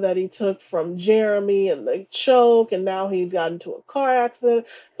trauma that he took from Jeremy and the choke, and now he's got into a car accident.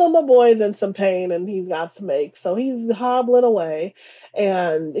 So my boy's in some pain and he's got some aches. So he's hobbling away.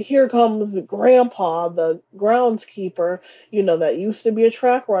 And here comes Grandpa, the groundskeeper, that used to be a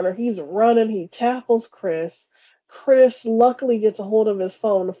track runner. He's running, he tackles Chris. Chris luckily gets a hold of his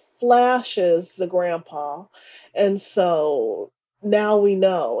phone, flashes the grandpa, and so now we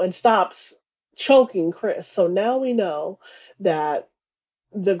know, and stops choking Chris. So now we know that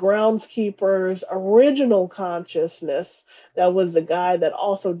the groundskeeper's original consciousness, that was the guy that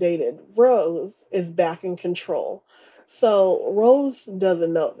also dated Rose, is back in control. So Rose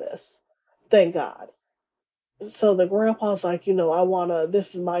doesn't know this. Thank God. So the grandpa's like,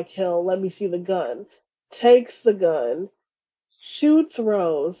 this is my kill. Let me see the gun. Takes the gun, shoots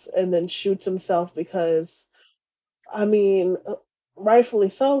Rose, and then shoots himself because, I mean, rightfully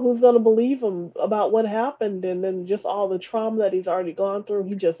so, who's going to believe him about what happened? And then just all the trauma that he's already gone through,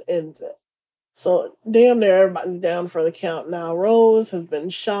 he just ends it. So, damn near everybody's down for the count now. Rose has been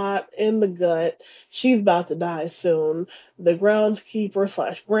shot in the gut. She's about to die soon. The groundskeeper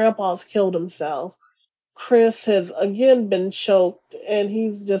slash grandpa's killed himself. Chris has again been choked and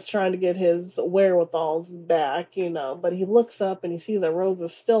he's just trying to get his wherewithals back, But he looks up and he sees that Rose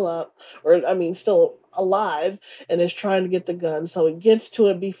is still up, or I mean, still alive, and is trying to get the gun. So he gets to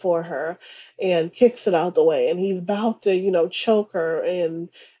it before her and kicks it out the way. And he's about to, choke her. And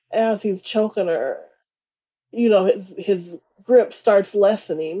as he's choking her, his grip starts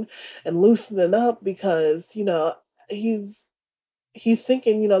lessening and loosening up because, he's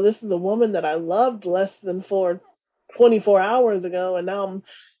thinking, this is the woman that I loved less than 24 hours ago, and now I'm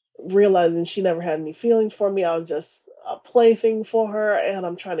realizing she never had any feelings for me. I was just a plaything for her, and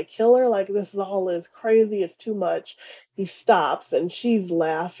I'm trying to kill her. Like, this is all is crazy. It's too much. He stops, and she's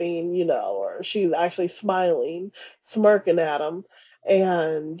laughing, or she's actually smiling, smirking at him.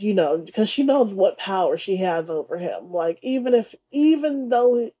 And, because she knows what power she has over him. Like, even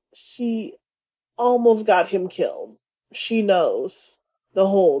though she almost got him killed, she knows the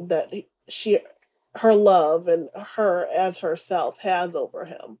hold that her love and her as herself has over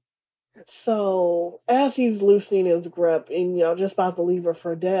him. So as he's loosening his grip and just about to leave her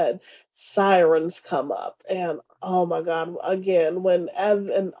for dead, sirens come up, and oh my god! Again, when as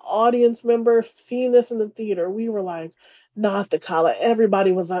an audience member seeing this in the theater, we were like, "Not the collar!"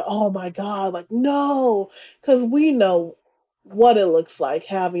 Everybody was like, "Oh my god!" Like, no, because we know what it looks like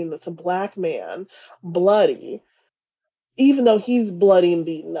having this black man bloody, even though he's bloody and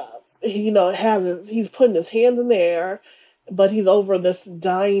beaten up. He's putting his hands in the air, but he's over this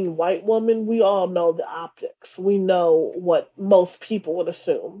dying white woman. We all know the optics. We know what most people would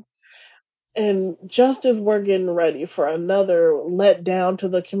assume. And just as we're getting ready for another letdown to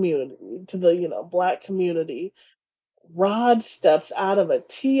the community, to the, black community, Rod steps out of a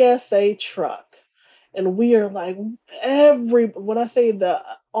TSA truck. And we are like, when I say the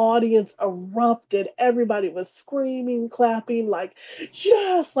audience erupted, everybody was screaming, clapping, like,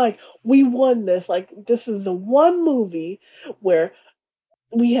 yes, like, we won this. Like, this is the one movie where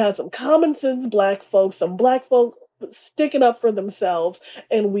we had some common sense black folks, some black folk sticking up for themselves,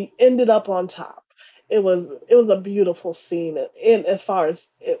 and we ended up on top. It was a beautiful scene in as far as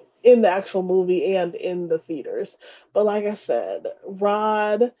in the actual movie and in the theaters. But like I said,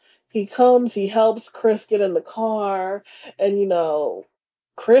 Rod, he comes, he helps Chris get in the car, and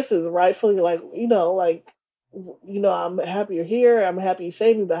Chris is rightfully like, I'm happy you're here. I'm happy you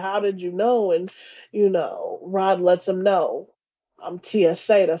saved me, but how did you know? And Rod lets him know, I'm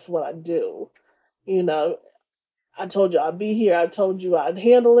TSA. That's what I do. You know, I told you I'd be here. I told you I'd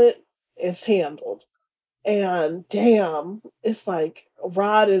handle it. It's handled. And damn, it's like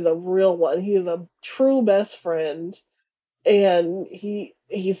Rod is a real one. He is a true best friend, and he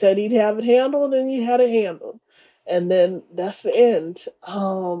said he'd have it handled, and he had it handled. And then that's the end.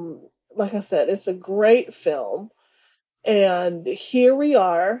 Like I said, it's a great film. And here we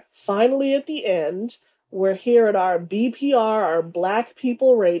are, finally at the end. We're here at our BPR, our Black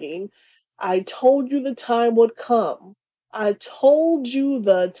People rating. I told you the time would come. I told you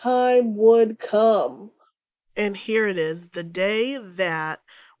the time would come. And here it is, the day that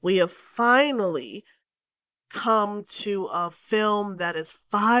we have finally come to a film that is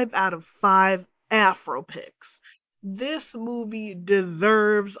 5 out of 5 Afro picks. This movie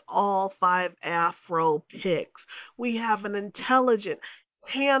deserves all 5 Afro picks. We have an intelligent,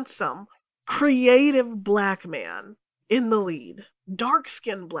 handsome, creative black man in the lead.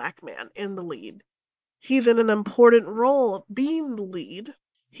 Dark-skinned black man in the lead. He's in an important role being the lead.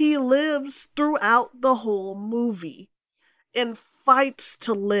 He lives throughout the whole movie and fights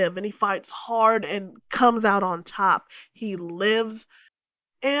to live, and he fights hard and comes out on top. He lives,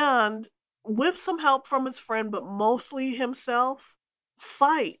 and with some help from his friend, but mostly himself,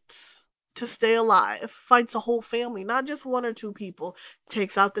 fights to stay alive, fights a whole family, not just one or two people,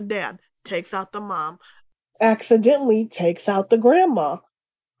 takes out the dad, takes out the mom, accidentally takes out the grandma.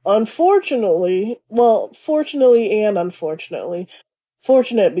 Unfortunately, well, fortunately and unfortunately,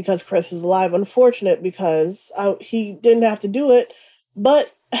 fortunate because Chris is alive, unfortunate because he didn't have to do it,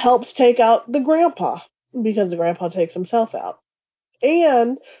 but helps take out the grandpa because the grandpa takes himself out.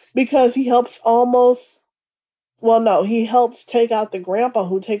 And because he helps he helps take out the grandpa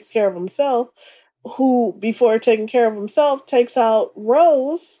who takes care of himself, who, before taking care of himself, takes out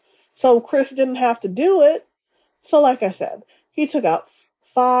Rose, so Chris didn't have to do it. So like I said, he took out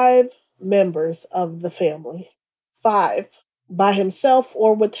 5 members of the family. 5. By himself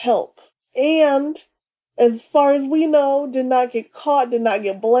or with help. And, as far as we know, did not get caught, did not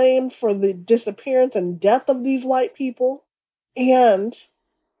get blamed for the disappearance and death of these white people. And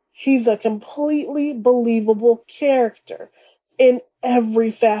he's a completely believable character in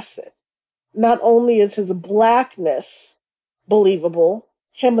every facet. Not only is his blackness believable,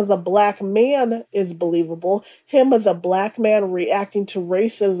 him as a black man is believable. Him as a black man reacting to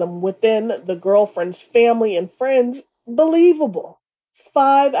racism within the girlfriend's family and friends, believable.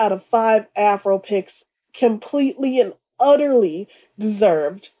 5 out of 5 Afro picks, completely and utterly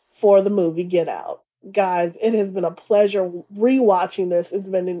deserved for the movie Get Out. Guys, it has been a pleasure rewatching this. It's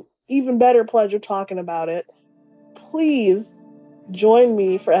been an even better pleasure talking about it. Please join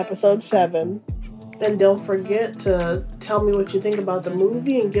me for episode 7. And don't forget to tell me what you think about the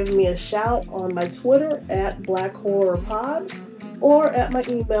movie and give me a shout on my Twitter at Black Horror Pod or at my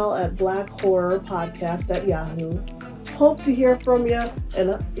email at blackhorrorpodcast@yahoo. Hope to hear from you,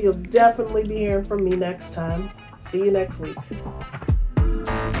 and you'll definitely be hearing from me next time. See you next week.